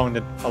it's a song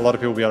that a lot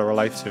of people will be able to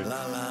relate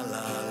to.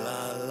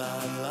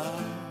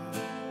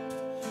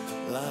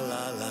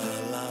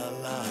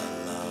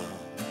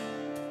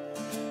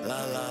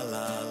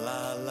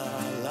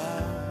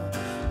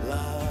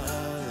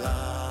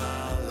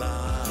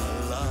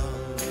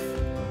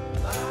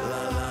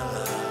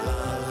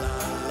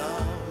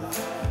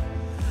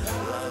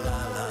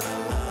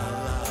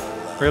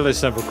 Really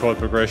simple chord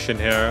progression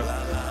here.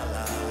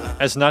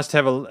 It's nice to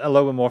have a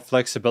little bit more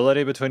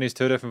flexibility between these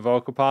two different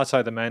vocal parts,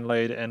 like the main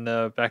lead and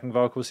the backing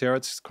vocals here.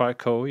 It's quite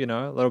cool, you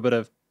know, a little bit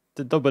of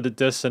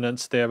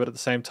dissonance there, but at the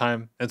same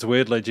time, it's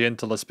weirdly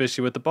gentle,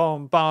 especially with the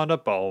boom,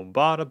 bada, boom,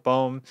 bada,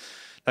 boom.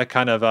 That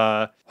kind of,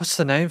 what's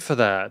the name for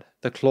that?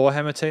 The claw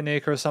hammer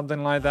technique or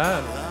something like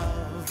that?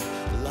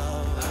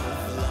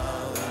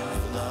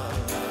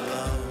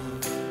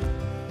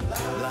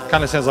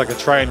 Kind of sounds like a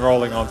train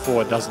rolling on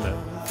forward, doesn't it?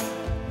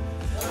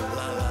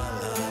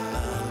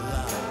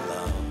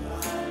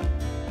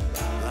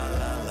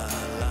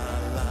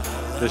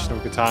 Additional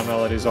guitar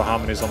melodies or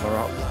harmonies on the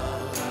rock.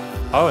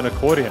 Oh, an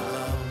accordion.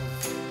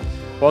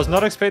 Well, I was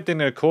not expecting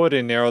an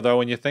accordion there, although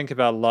when you think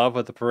about love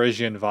with the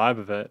Parisian vibe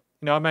of it,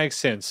 you know, it makes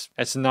sense.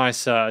 It's a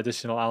nice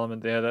additional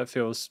element there that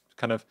feels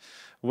kind of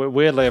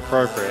weirdly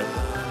appropriate.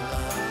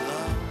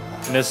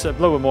 And there's a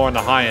little bit more on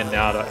the high end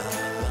now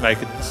to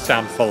make it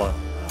sound fuller.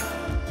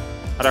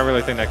 I don't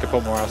really think they could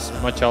put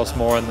much else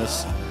more in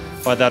this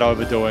by that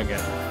overdoing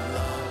it.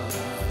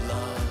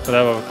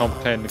 Without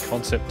overcomplicating the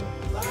concept.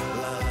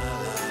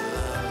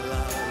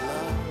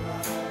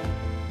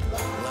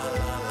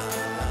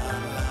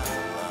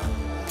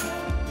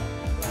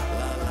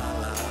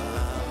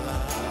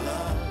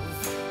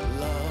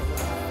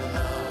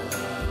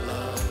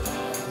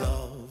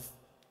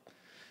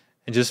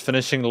 And just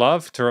finishing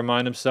love to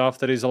remind himself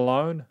that he's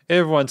alone.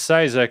 Everyone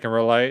says they can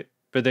relate,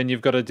 but then you've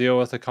got to deal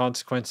with the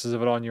consequences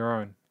of it on your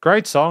own.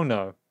 Great song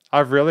though.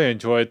 I've really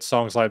enjoyed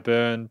songs like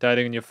Burn,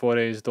 Dating in Your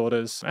 40s,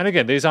 Daughters. And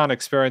again, these aren't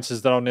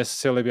experiences that I'll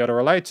necessarily be able to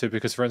relate to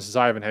because, for instance,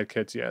 I haven't had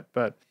kids yet.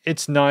 But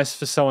it's nice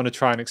for someone to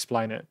try and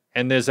explain it.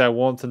 And there's that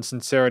warmth and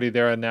sincerity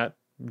there and that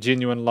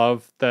genuine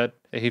love that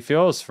he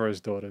feels for his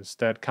daughters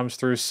that comes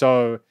through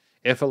so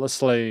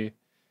effortlessly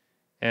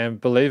and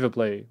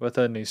believably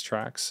within these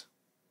tracks.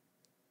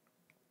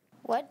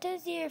 What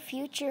does your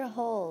future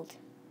hold?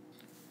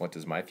 What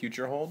does my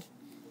future hold?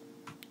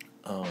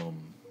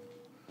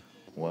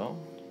 Well,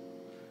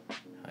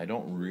 I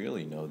don't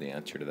really know the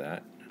answer to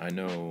that. I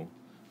know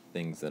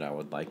things that I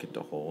would like it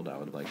to hold. I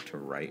would like to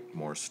write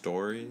more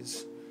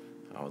stories.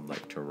 I would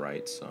like to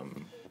write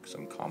some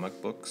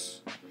comic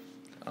books.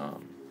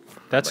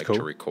 That's I'd like cool.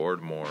 to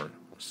record more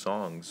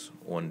songs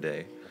one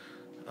day.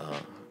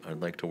 I'd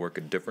like to work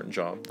a different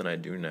job than I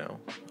do now.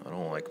 I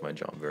don't like my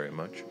job very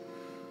much.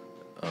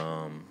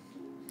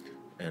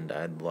 And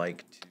I'd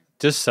like to...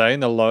 Just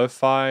saying, the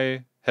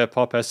lo-fi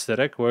hip-hop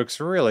aesthetic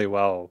works really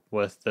well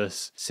with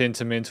this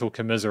sentimental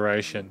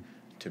commiseration.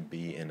 To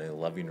be in a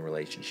loving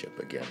relationship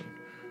again.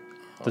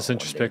 This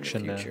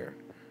introspection one day in the future.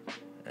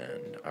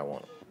 And I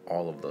want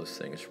all of those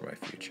things for my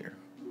future.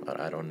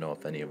 But I don't know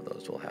if any of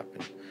those will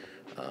happen.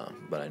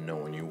 But I know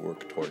when you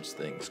work towards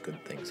things,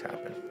 good things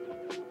happen.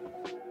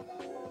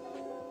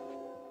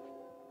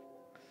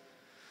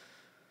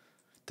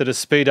 Did it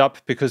speed up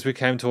because we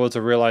came towards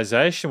a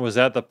realization? Was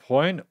that the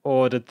point?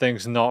 Or did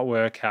things not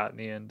work out in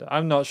the end?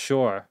 I'm not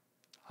sure.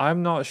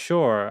 I'm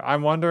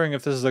wondering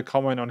if this is a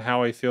comment on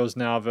how he feels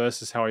now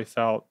versus how he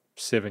felt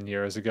 7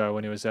 years ago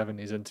when he was having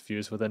these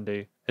interviews with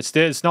Indie.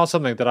 It's not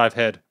something that I've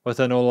had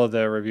within all of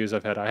the reviews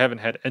I've had. I haven't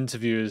had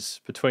interviews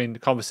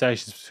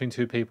conversations between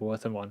two people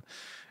within one.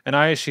 And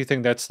I actually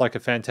think that's like a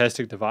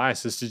fantastic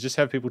device, is to just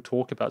have people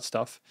talk about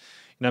stuff.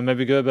 You know,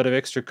 maybe give a bit of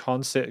extra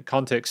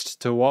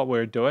context to what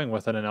we're doing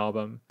within an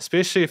album.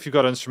 Especially if you've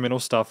got instrumental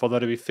stuff, although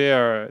to be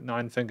fair,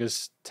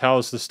 NineFingers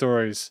tells the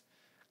stories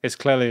as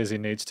clearly as he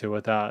needs to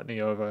without any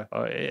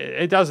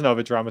it doesn't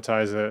over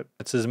dramatize it.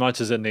 It's as much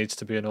as it needs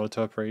to be in order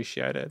to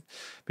appreciate it.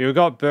 But we've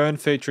got Burn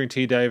featuring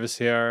T Davis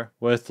here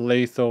with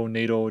Lethal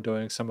Needle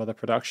doing some of the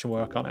production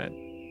work on it.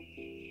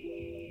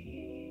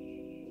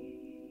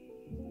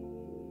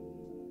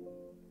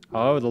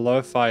 Oh, the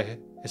lo-fi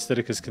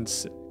aesthetic is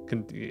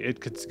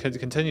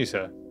continues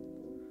here.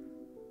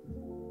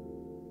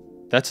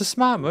 That's a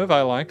smart move.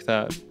 I like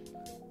that.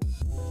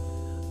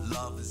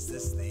 Love, is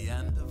this the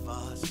end of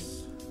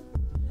us?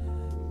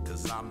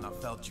 'Cause I've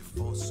not felt you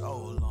for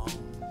so long.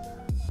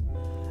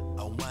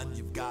 And when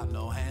you've got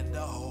no hand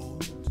to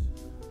hold,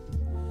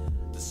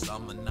 the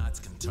summer nights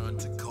can turn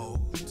to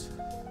cold.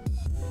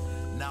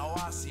 Now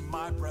I see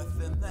my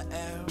breath in the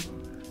air.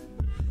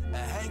 It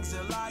hangs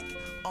there like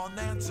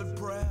unanswered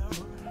prayer.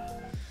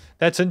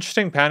 That's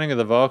interesting panning of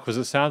the vocals.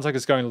 It sounds like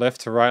it's going left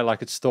to right,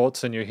 like it's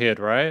thoughts in your head,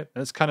 right?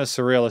 And it's kind of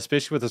surreal,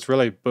 especially with this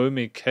really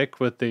boomy kick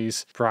with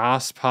these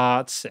brass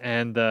parts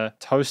and the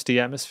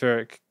toasty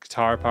atmospheric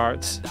guitar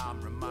parts. And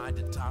I'm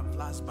reminded time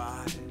flies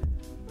by,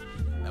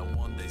 and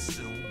one day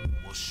soon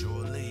we'll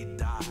surely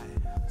die.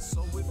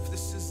 So if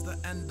this is the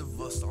end of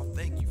us, I'll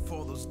thank you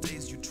for those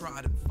days you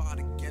tried and fought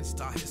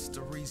against our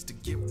histories to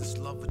give this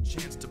love a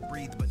chance to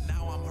breathe. But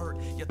now I'm hurt,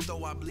 yet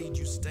though I bleed,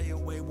 you stay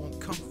away, won't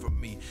comfort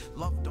me.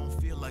 Love don't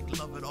feel like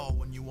love at all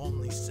when you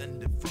only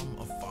send it from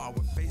afar.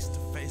 We're face to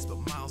face but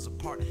miles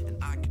apart, and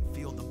I can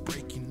feel the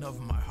breaking of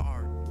my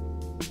heart.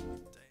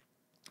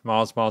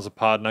 Miles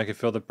apart, and I can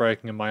feel the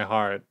breaking in my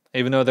heart.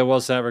 Even though there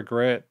was that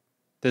regret,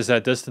 there's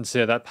that distance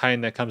there, that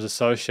pain that comes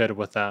associated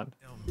with that.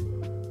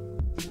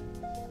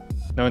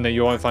 Knowing that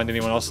you won't find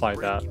anyone else like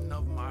that.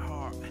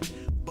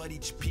 But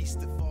each piece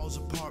that falls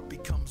apart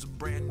becomes a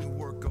brand new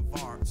work of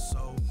art.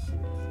 So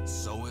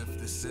if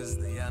this is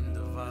the end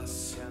of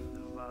us.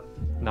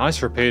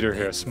 Nice repeater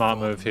here, smart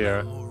move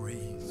here.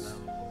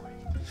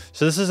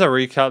 So this is a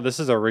recut, this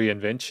is a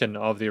reinvention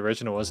of the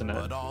original, isn't it?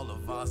 But all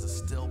of us are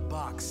still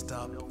boxed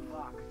up,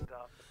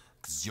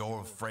 'cause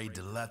you're afraid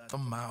to let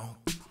them out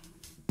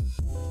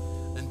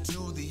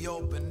into the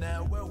open air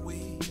where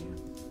we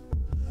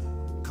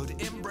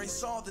could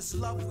embrace all this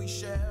love we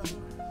share.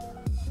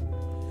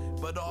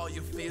 But all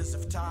your fears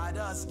have tied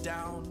us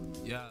down.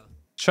 Yeah.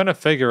 Trying to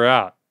figure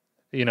out,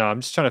 you know,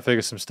 I'm just trying to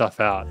figure some stuff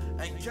out.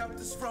 And kept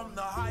us from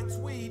the heights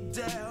we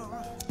dare.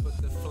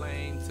 Put the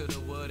flame to the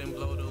wood and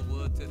blow the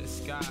wood to the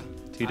sky.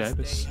 T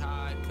Davis.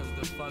 Cause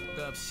the fucked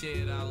up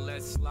shit I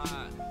let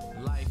slide.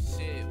 Life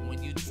shit,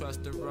 when you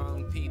trust the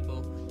wrong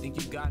people,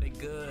 think you got it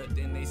good,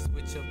 then they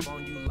switch up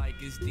on you like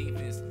it's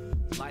defense.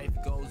 Life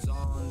goes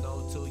on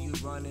though till you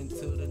run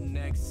into the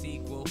next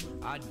sequel.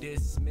 I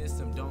dismiss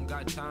them, don't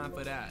got time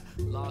for that.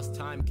 Lost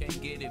time, can't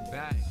get it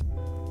back.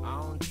 I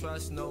don't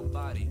trust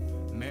nobody.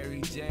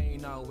 Mary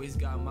Jane always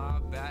got my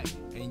back,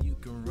 and you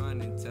can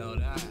run and tell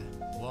that.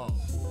 Whoa.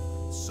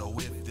 So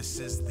if this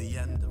is the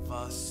end of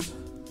us,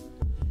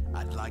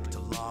 I'd like to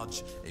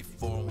lodge a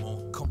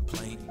formal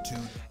complaint to...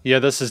 Yeah,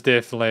 this is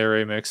definitely a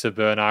remix of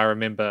Burn. I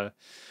remember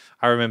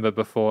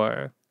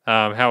before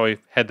how we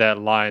had that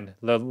line,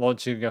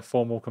 launching a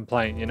formal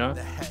complaint, you know?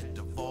 The head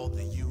of all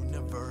the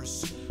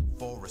universe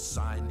for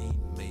assigning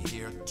me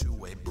here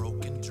to a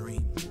broken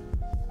dream.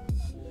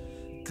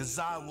 'Cause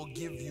I will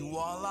give you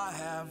all I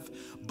have,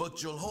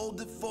 but you'll hold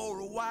it for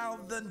a while,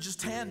 then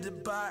just hand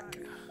it back.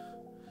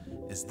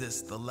 Is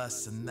this the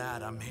lesson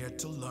that I'm here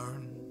to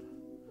learn?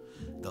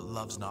 That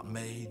love's not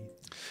made.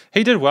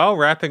 He did well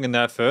rapping in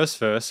that first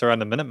verse around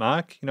the minute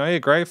mark. You know, he had a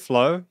great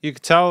flow. You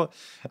could tell.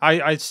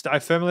 I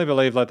firmly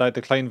believe like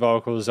the clean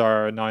vocals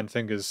are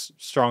NineFingers'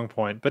 strong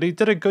point, but he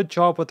did a good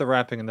job with the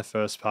rapping in the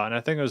first part, and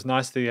I think it was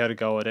nice that he had a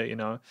go at it. You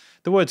know,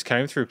 the words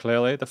came through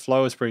clearly. The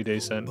flow was pretty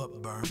decent.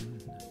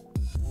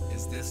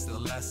 Is this the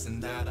lesson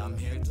that I'm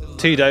here to learn?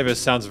 T Davis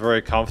sounds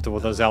very comfortable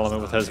with his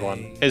element with his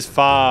one. He's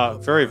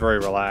very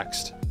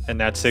relaxed in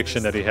that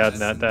section that he had,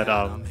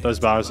 in those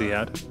bars he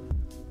had.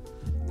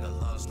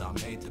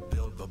 Made to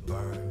build but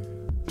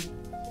burn.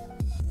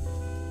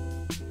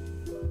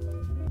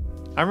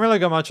 I haven't really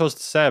got much else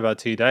to say about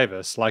T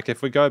Davis. Like,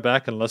 if we go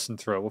back and listen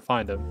through it, we'll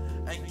find him.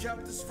 And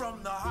kept us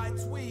from the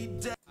heights we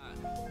dare.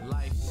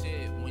 Life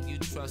shit, when you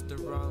trust the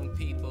wrong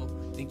people,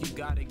 think you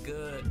got it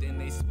good, then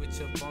they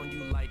switch up on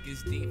you like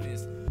it's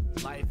defense.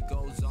 Life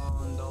goes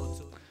on though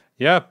too.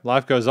 Yeah,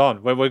 life goes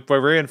on.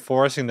 We're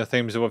reinforcing the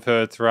themes that we've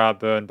heard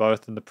throughout Burn,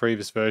 both in the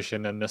previous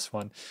version and this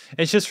one.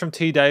 It's just from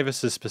T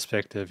Davis's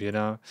perspective, you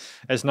know.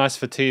 It's nice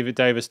for T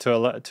Davis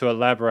to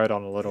elaborate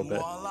on a little bit.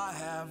 All I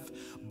have,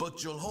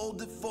 but you'll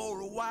hold it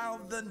for a while,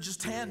 then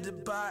just hand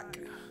it back.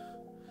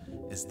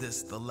 Is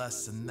this the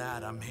lesson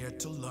that I'm here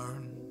to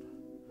learn?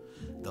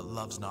 That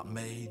love's not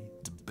made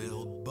to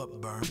build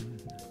but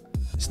burn.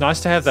 It's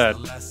nice to have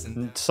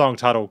that song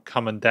title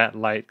come in that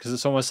late, because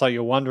it's almost like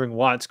you're wondering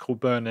why it's called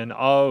Burn, and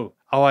oh,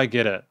 I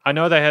get it. I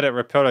know they had it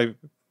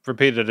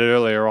repeated it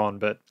earlier on,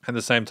 but at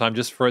the same time,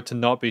 just for it to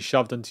not be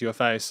shoved into your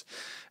face,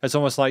 it's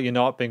almost like you're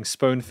not being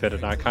spoon-fed,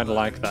 and I kind of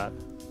like that.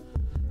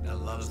 That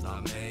love's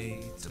not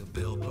made to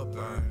build or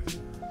burn.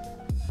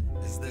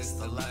 Is this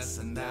the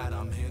lesson that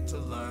I'm here to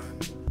learn?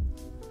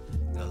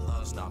 That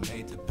love's not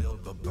made to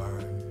build but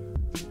burn.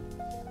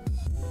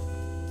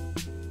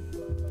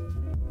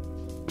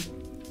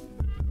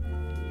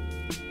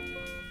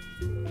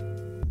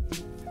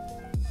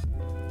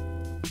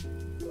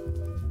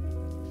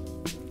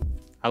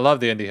 I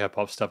love the indie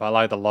hip-hop stuff. I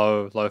like the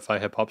lo-fi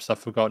hip-hop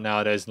stuff we've got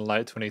nowadays in the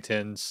late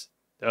 2010s,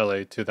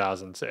 early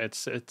 2000s.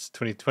 It's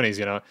 2020s,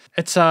 you know.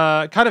 It's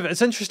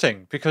it's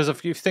interesting, because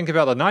if you think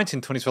about the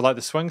 1920s with like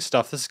the swing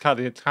stuff, this is kind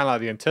of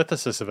like the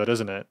antithesis of it,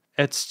 isn't it?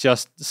 It's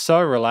just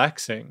so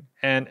relaxing,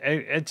 and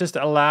it just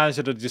allows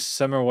you to just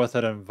simmer with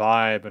it and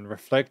vibe and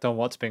reflect on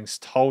what's being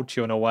told to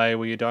you in a way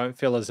where you don't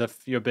feel as if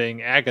you're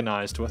being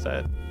agonized with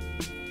it.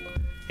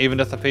 Even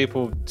if the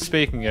people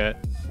speaking it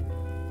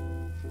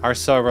are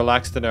so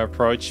relaxed in their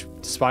approach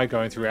despite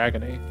going through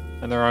agony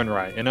in their own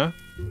right, you know?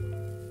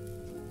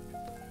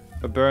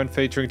 A Burn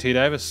featuring T.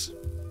 Davis.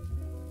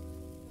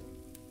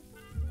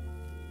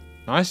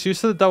 Nice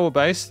use of the double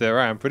bass there,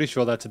 right? I'm pretty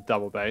sure that's a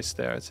double bass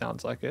there, it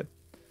sounds like it.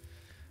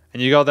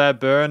 And you got that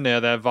burn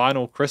there, that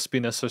vinyl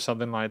crispiness or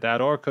something like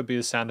that, or it could be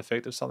the sound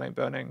effect of something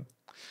burning.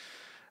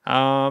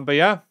 But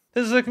yeah,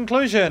 this is the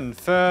conclusion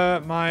for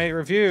my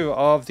review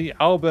of the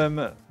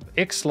album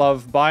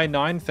XLove by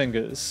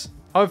NineFingers.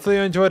 Hopefully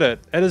you enjoyed it.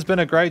 It has been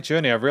a great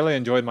journey. I've really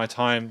enjoyed my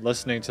time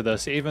listening to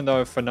this, even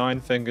though for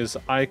NineFingers,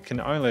 I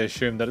can only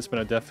assume that it's been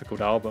a difficult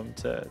album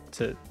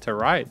to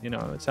write. You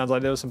know, it sounds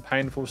like there was some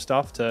painful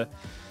stuff to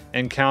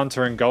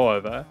encounter and go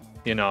over,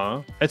 you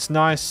know. It's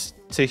nice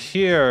to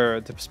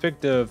hear the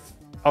perspective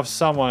of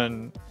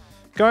someone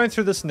going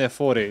through this in their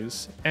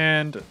 40s,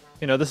 and,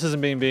 you know, this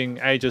isn't being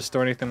ageist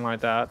or anything like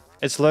that.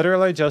 It's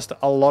literally just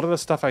a lot of the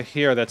stuff I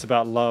hear that's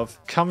about love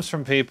comes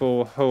from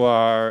people who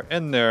are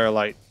in their,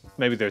 like,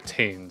 maybe they're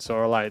teens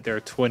or like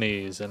their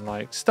 20s, and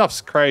like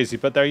stuff's crazy,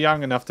 but they're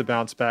young enough to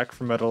bounce back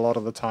from it a lot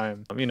of the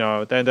time. You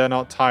know, they're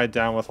not tied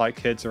down with like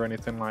kids or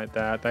anything like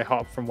that. They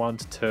hop from 1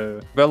 to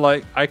 2. But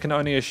like, I can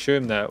only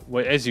assume that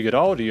as you get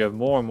older, you have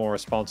more and more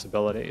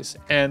responsibilities,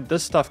 and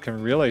this stuff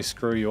can really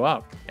screw you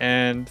up.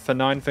 And for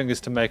NineFingers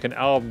to make an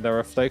album that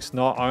reflects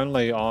not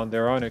only on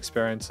their own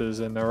experiences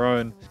and their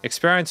own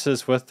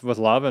experiences with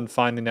love and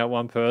finding that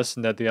one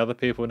person that the other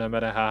people, no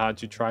matter how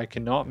hard you try,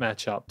 cannot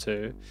match up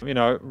to. You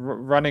know,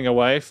 running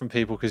away from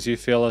people because you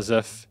feel as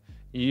if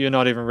you're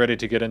not even ready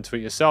to get into it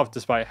yourself,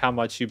 despite how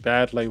much you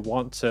badly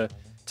want to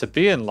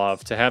be in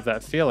love, to have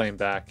that feeling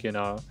back, you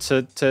know,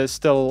 to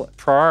still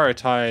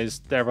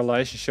prioritize their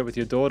relationship with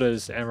your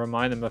daughters and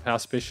remind them of how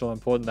special and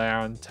important they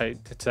are, and to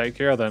take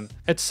care of them.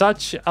 It's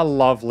such a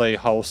lovely,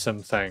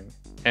 wholesome thing.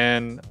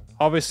 And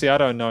obviously I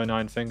don't know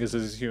NineFingers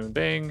as a human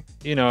being.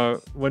 You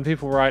know, when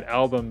people write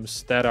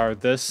albums that are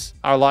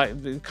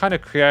like kind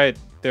of create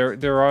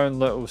their own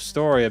little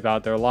story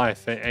about their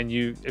life, and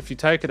if you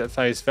take it at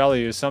face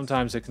value,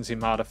 sometimes it can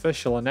seem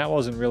artificial, and that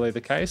wasn't really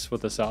the case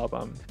with this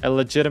album. It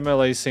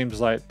legitimately seems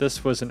like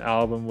this was an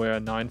album where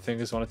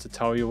NineFingers wanted to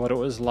tell you what it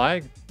was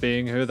like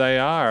being who they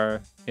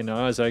are, you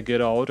know, as they get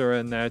older,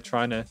 and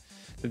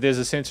there's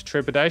a sense of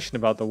trepidation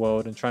about the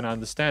world and trying to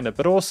understand it,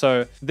 but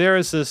also there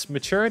is this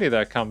maturity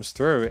that comes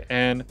through,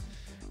 and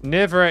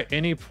never at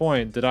any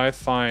point did I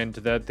find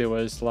that there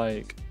was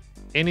like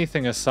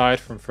anything aside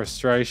from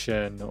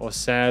frustration or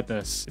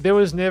sadness. There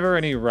was never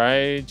any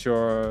rage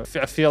or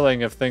a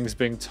feeling of things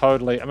being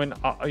totally, I mean,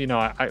 you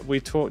know,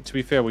 to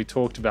be fair, we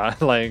talked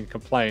about laying a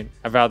complaint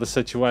about the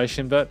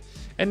situation, but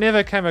it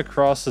never came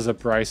across as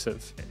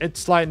abrasive.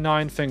 It's like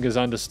NineFingers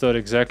understood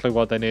exactly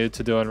what they needed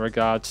to do in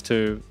regards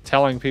to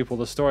telling people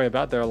the story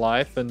about their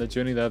life and the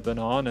journey they've been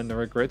on and the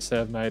regrets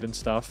they've made and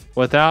stuff,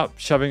 without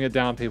shoving it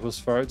down people's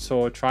throats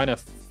or trying to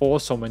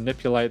force or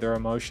manipulate their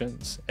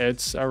emotions.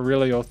 It's a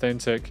really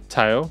authentic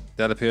tale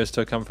that appears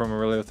to come from a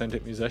really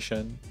authentic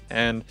musician,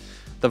 and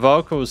the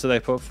vocals that they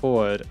put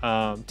forward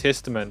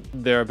testament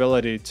their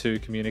ability to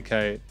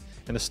communicate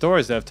and the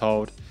stories they've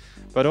told.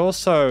 But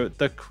also,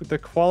 the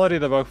quality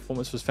of the vocal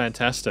performance was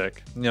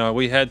fantastic. You know,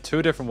 we had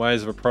 2 different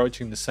ways of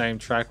approaching the same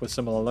track with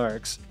similar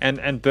lyrics,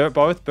 and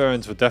both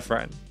burns were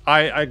different.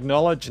 I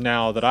acknowledge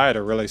now that I had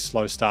a really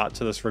slow start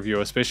to this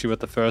review, especially with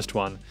the first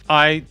one.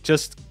 I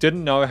just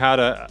didn't know how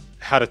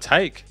to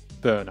take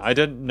Burn. I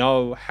didn't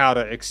know how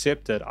to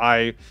accept it.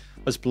 I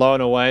was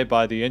blown away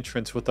by the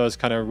entrance with those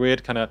kind of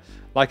weird, kind of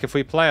like, if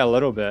we play a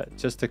little bit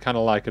just to kind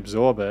of like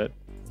absorb it.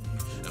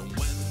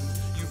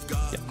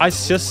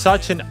 It's just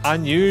such an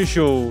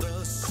unusual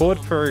chord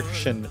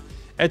progression.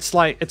 It's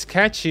like, it's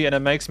catchy and it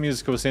makes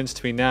musical sense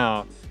to me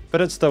now,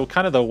 but it's the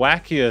kind of the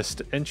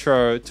wackiest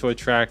intro to a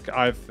track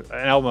an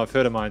album I've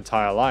heard in my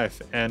entire life,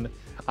 and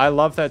I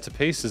love that to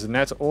pieces, and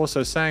that's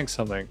also saying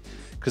something,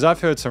 because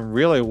I've heard some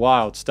really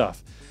wild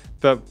stuff.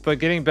 But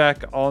getting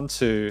back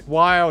onto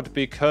Wild,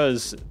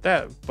 because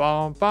that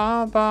bom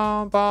bom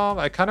bom bom,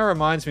 it kind of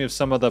reminds me of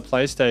some of the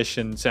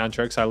PlayStation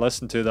soundtracks I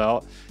listened to,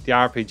 the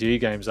RPG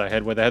games I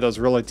had, where they had those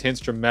really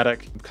tense,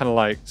 dramatic, kind of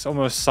like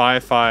almost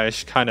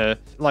sci-fi-ish kind of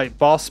like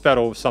boss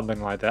battle or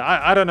something like that.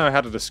 I don't know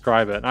how to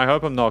describe it, and I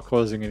hope I'm not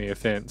causing any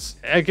offense.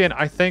 Again,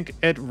 I think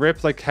it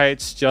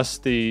replicates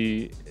just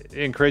the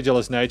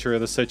incredulous nature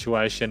of the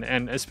situation,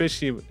 and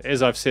especially,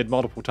 as I've said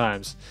multiple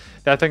times,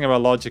 that thing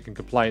about logic and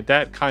complaint,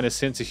 that kind of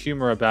sense of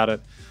humor about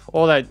it,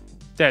 all that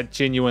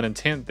genuine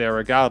intent there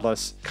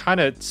regardless,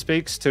 kind of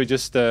speaks to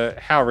just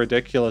how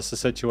ridiculous the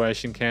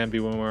situation can be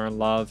when we're in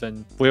love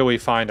and where we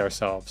find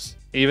ourselves,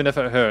 even if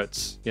it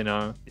hurts, you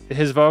know.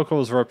 His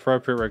vocals were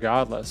appropriate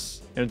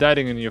regardless. You know,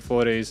 dating in your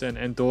 40s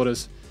and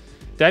Daughters,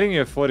 dating in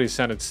your 40s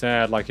sounded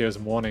sad, like he was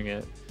mourning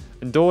it.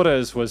 And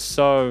Daughters was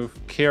so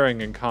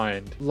caring and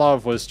kind.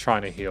 Love was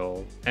trying to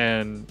heal.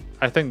 And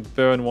I think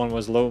Burn one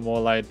was a little more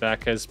laid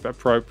back, as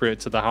appropriate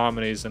to the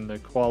harmonies and the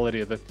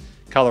quality of the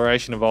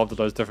coloration involved with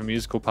those different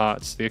musical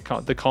parts, the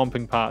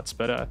comping parts.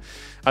 But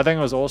I think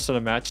it was also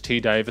to match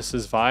T.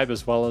 Davis's vibe,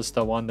 as well as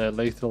the one that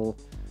Lethal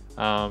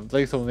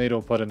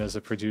Needle put in as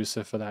a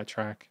producer for that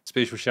track.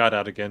 Special shout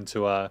out again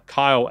to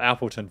Kyle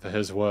Appleton for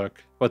his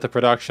work with the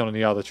production on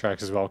the other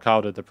tracks as well.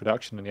 Kyle did the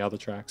production on the other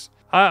tracks.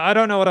 I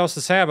don't know what else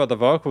to say about the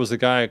vocals. The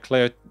guy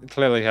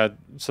clearly had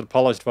sort of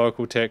polished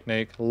vocal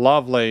technique,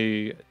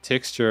 lovely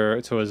texture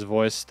to his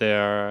voice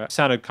there,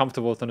 sounded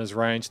comfortable within his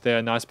range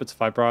there, nice bits of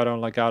vibrato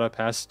and legato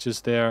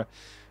passages there,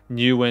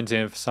 knew when to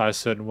emphasize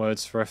certain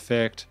words for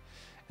effect.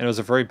 And it was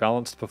a very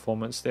balanced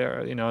performance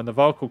there, you know, and the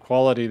vocal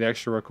quality, the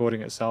actual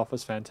recording itself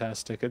was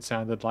fantastic. It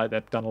sounded like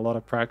they'd done a lot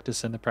of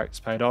practice and the practice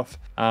paid off.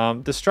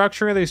 The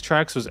structure of these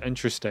tracks was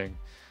interesting.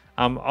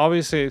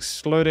 Obviously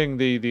excluding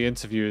the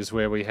interviews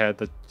where we had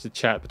the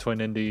chat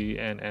between Indy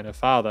and her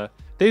father.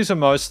 These are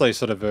mostly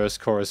sort of verse,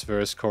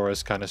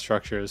 chorus kind of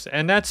structures,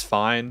 and that's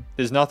fine.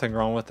 There's nothing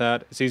wrong with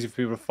that. It's easy for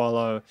people to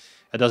follow.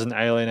 It doesn't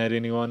alienate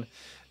anyone.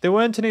 There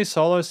weren't any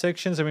solo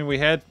sections. I mean, we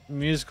had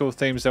musical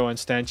themes that were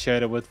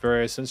instantiated with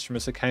various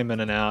instruments that came in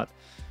and out,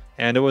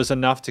 and it was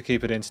enough to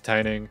keep it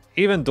entertaining.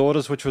 Even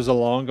Daughters, which was a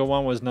longer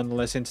one, was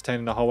nonetheless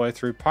entertaining the whole way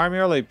through,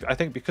 primarily, I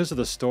think, because of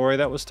the story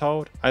that was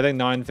told. I think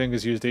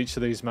NineFingers used each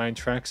of these main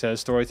tracks as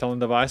storytelling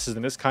devices,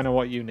 and it's kind of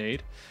what you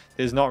need.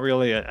 There's not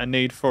really a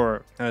need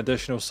for an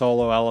additional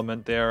solo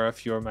element there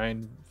if your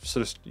main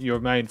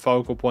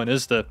focal point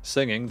is the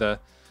singing, the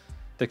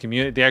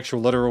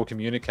actual literal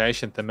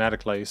communication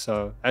thematically,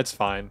 so that's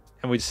fine.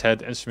 And we just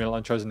had instrumental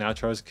intros and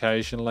outros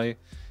occasionally,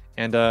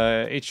 and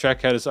each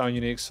track had its own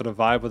unique sort of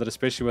vibe with it,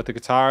 especially with the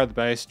guitar, the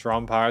bass,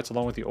 drum parts,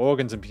 along with the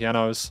organs and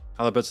pianos,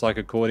 other bits like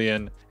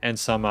accordion, and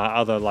some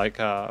other like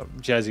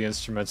jazzy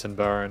instruments in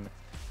Burn,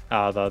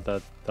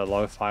 the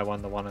lo-fi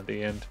one, the one at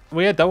the end.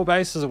 We had double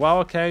bass as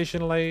well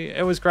occasionally.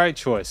 It was great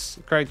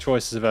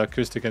choices of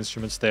acoustic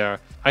instruments there.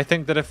 I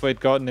think that if we'd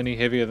gotten any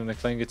heavier than the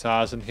clean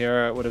guitars in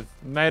here, it would have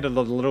made it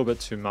a little bit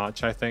too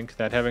much. I think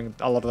that having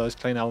a lot of those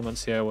clean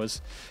elements here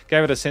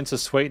gave it a sense of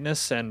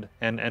sweetness and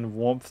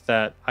warmth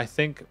that I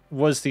think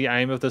was the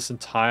aim of this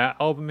entire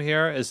album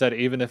here, is that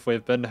even if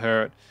we've been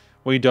hurt,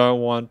 we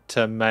don't want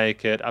to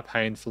make it a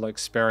painful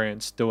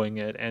experience doing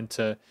it and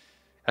to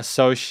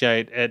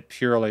associate it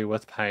purely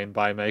with pain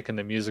by making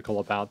the musical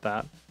about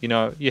that. You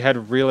know, you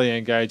had really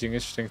engaging,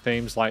 interesting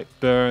themes like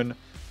Burn,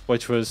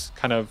 which was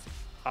kind of,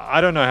 I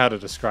don't know how to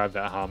describe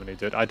that harmony,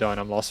 dude.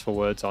 I'm lost for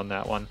words on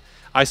that one.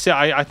 I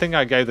think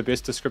I gave the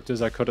best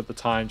descriptors I could at the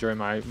time during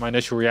my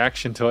initial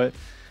reaction to it.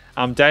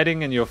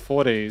 Dating in your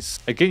 40s,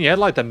 again, you had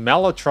like the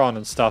mellotron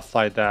and stuff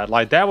like that.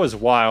 Like, that was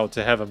wild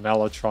to have a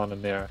mellotron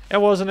in there.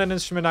 It wasn't an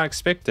instrument I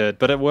expected,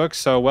 but it works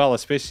so well,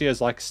 especially as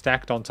like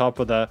stacked on top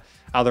of the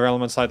other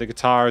elements like the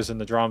guitars and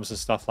the drums and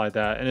stuff like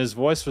that. And his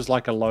voice was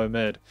like a low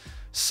mid,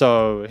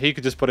 so he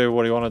could just put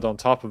what he wanted on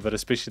top of it,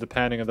 especially the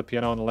panning of the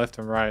piano on the left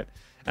and right,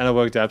 and it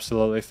worked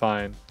absolutely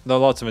fine. There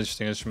were lots of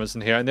interesting instruments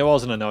in here, and there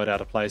wasn't a note out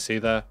of place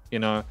either, you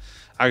know.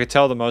 I could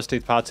tell that most of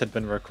these parts had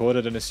been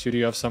recorded in a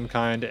studio of some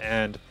kind,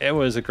 and it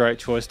was a great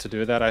choice to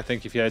do that. I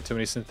think if you had too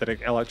many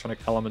synthetic electronic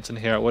elements in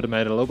here, it would have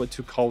made it a little bit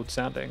too cold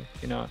sounding,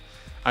 you know.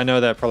 I know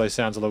that probably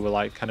sounds a little bit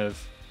like kind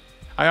of,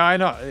 I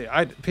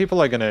know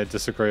people are gonna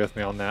disagree with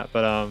me on that,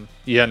 but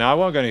yeah, no, I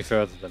won't go any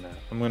further than that.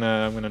 I'm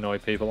gonna annoy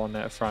people on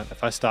that front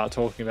if I start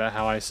talking about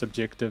how I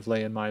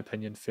subjectively, in my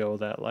opinion, feel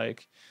that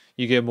like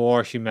you get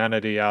more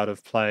humanity out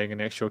of playing an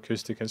actual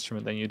acoustic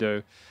instrument than you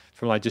do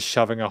from like just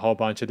shoving a whole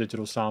bunch of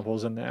digital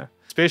samples in there,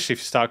 especially if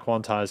you start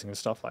quantizing and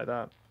stuff like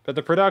that. But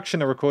the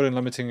production, the recording,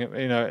 limiting,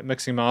 you know,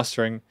 mixing,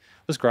 mastering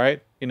was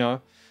great, you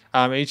know.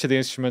 Each of the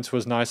instruments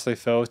was nicely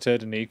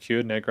filtered and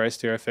EQ'd and had great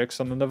stereo effects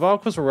on them. The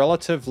vocals were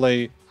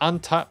relatively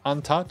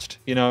untouched,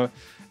 you know.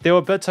 There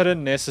were bits I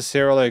didn't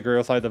necessarily agree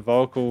with, like the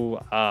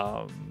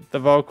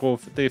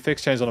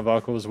effects change on the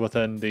vocals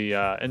within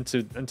the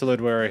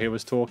interlude where he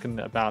was talking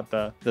about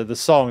the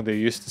song that he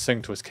used to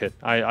sing to his kid.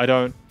 I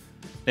don't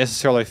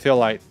necessarily feel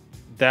like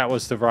that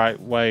was the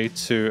right way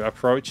to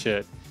approach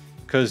it,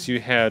 because you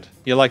had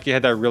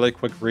that really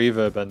quick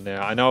reverb in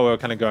there. I know we were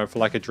kind of going for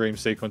like a dream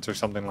sequence or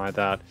something like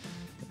that.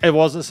 It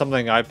wasn't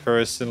something I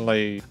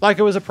personally like.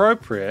 It was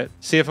appropriate.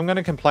 See, if I'm going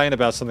to complain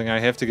about something, I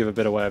have to give a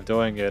better way of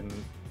doing it, and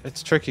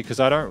it's tricky because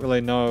I don't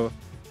really know.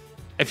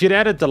 If you'd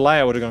added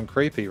delay, I would have gone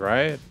creepy,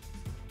 right?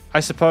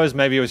 I suppose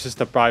maybe it was just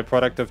a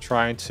byproduct of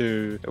trying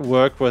to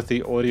work with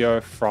the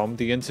audio from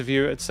the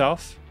interview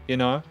itself, you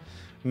know?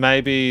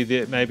 Maybe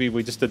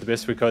we just did the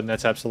best we could, and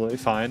that's absolutely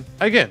fine.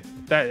 Again,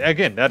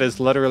 that is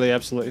literally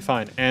absolutely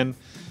fine. And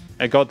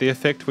it got the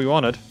effect we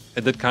wanted.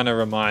 It did kind of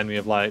remind me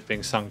of like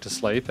being sung to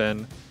sleep,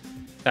 and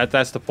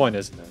that's the point,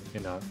 isn't it? You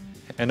know?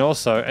 And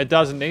also, it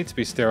doesn't need to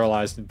be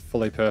sterilized and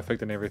fully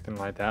perfect and everything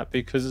like that,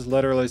 because it's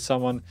literally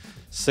someone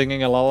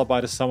singing a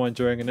lullaby to someone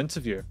during an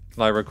interview,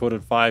 like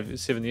recorded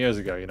 5-7 years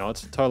ago. You know,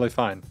 it's totally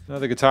fine. You know,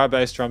 the guitar,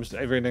 bass, drums,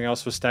 everything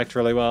else was stacked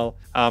really well.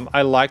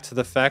 I liked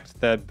the fact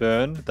that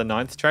Burn, the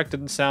 9th track,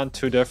 didn't sound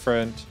too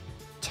different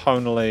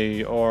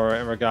tonally or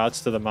in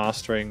regards to the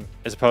mastering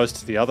as opposed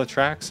to the other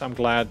tracks. I'm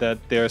glad that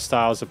their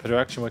styles of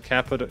production were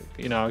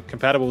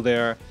compatible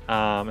there,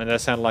 and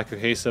that sounded like a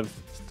cohesive,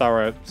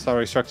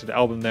 thoroughly structured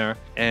album there.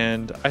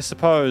 And I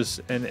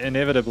suppose,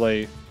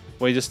 inevitably,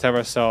 we just have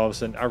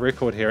ourselves a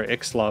record here,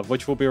 XLove,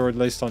 which will be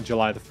released on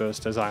July the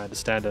 1st, as I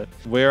understand it,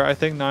 where I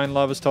think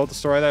NineLove has told the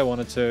story they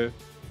wanted to.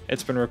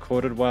 It's been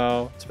recorded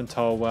well, it's been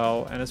told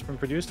well, and it's been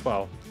produced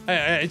well.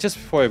 Just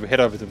before we head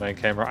over to the main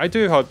camera, I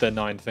do hope that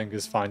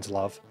NineFingers finds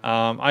love.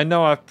 I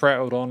know I've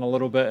prattled on a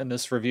little bit in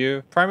this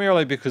review,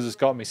 primarily because it's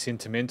got me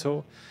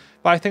sentimental,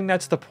 but I think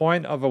that's the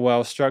point of a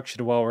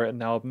well-structured,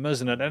 well-written album,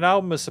 isn't it? An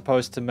album is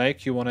supposed to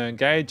make you want to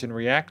engage and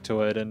react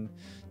to it and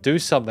do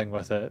something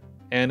with it.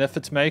 And if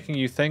it's making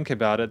you think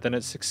about it, then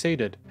it's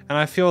succeeded. And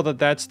I feel that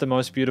that's the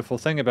most beautiful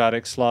thing about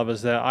XLove,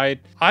 is that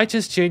I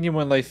just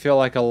genuinely feel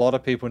like a lot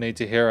of people need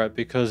to hear it,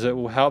 because it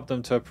will help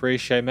them to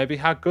appreciate maybe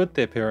how good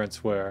their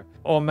parents were.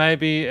 Or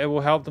maybe it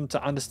will help them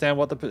to understand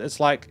what it's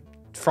like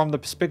from the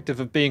perspective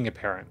of being a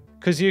parent.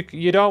 Because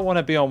you don't want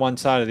to be on one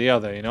side or the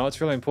other, you know?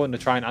 It's really important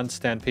to try and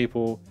understand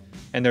people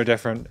and their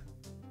different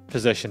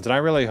positions. And I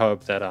really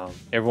hope that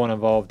everyone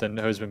involved and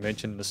who's been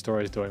mentioned in the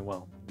story is doing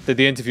well. That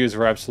the interviews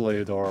were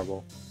absolutely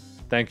adorable.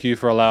 Thank you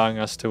for allowing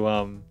us to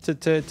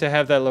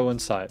have that little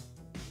insight.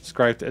 It's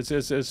great.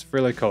 It's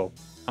really cool.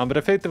 But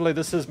effectively,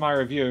 this is my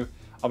review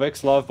of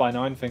XLove by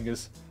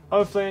NineFingers.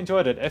 Hopefully you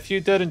enjoyed it. If you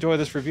did enjoy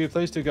this review,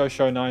 please do go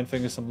show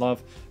NineFingers some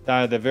love.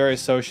 They're their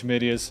various social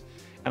medias.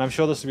 And I'm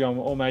sure this will be on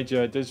all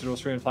major digital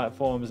streaming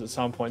platforms at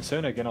some point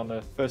soon, again on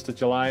the 1st of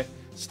July.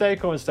 Stay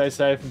cool and stay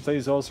safe, and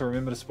please also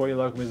remember to support your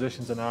local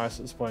musicians and artists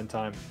at this point in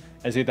time,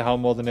 as you get the hell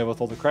more than ever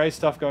with all the crazy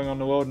stuff going on in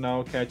the world, and I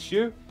will catch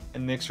you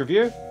in the next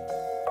review.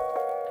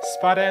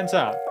 Spiderhands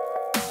Out.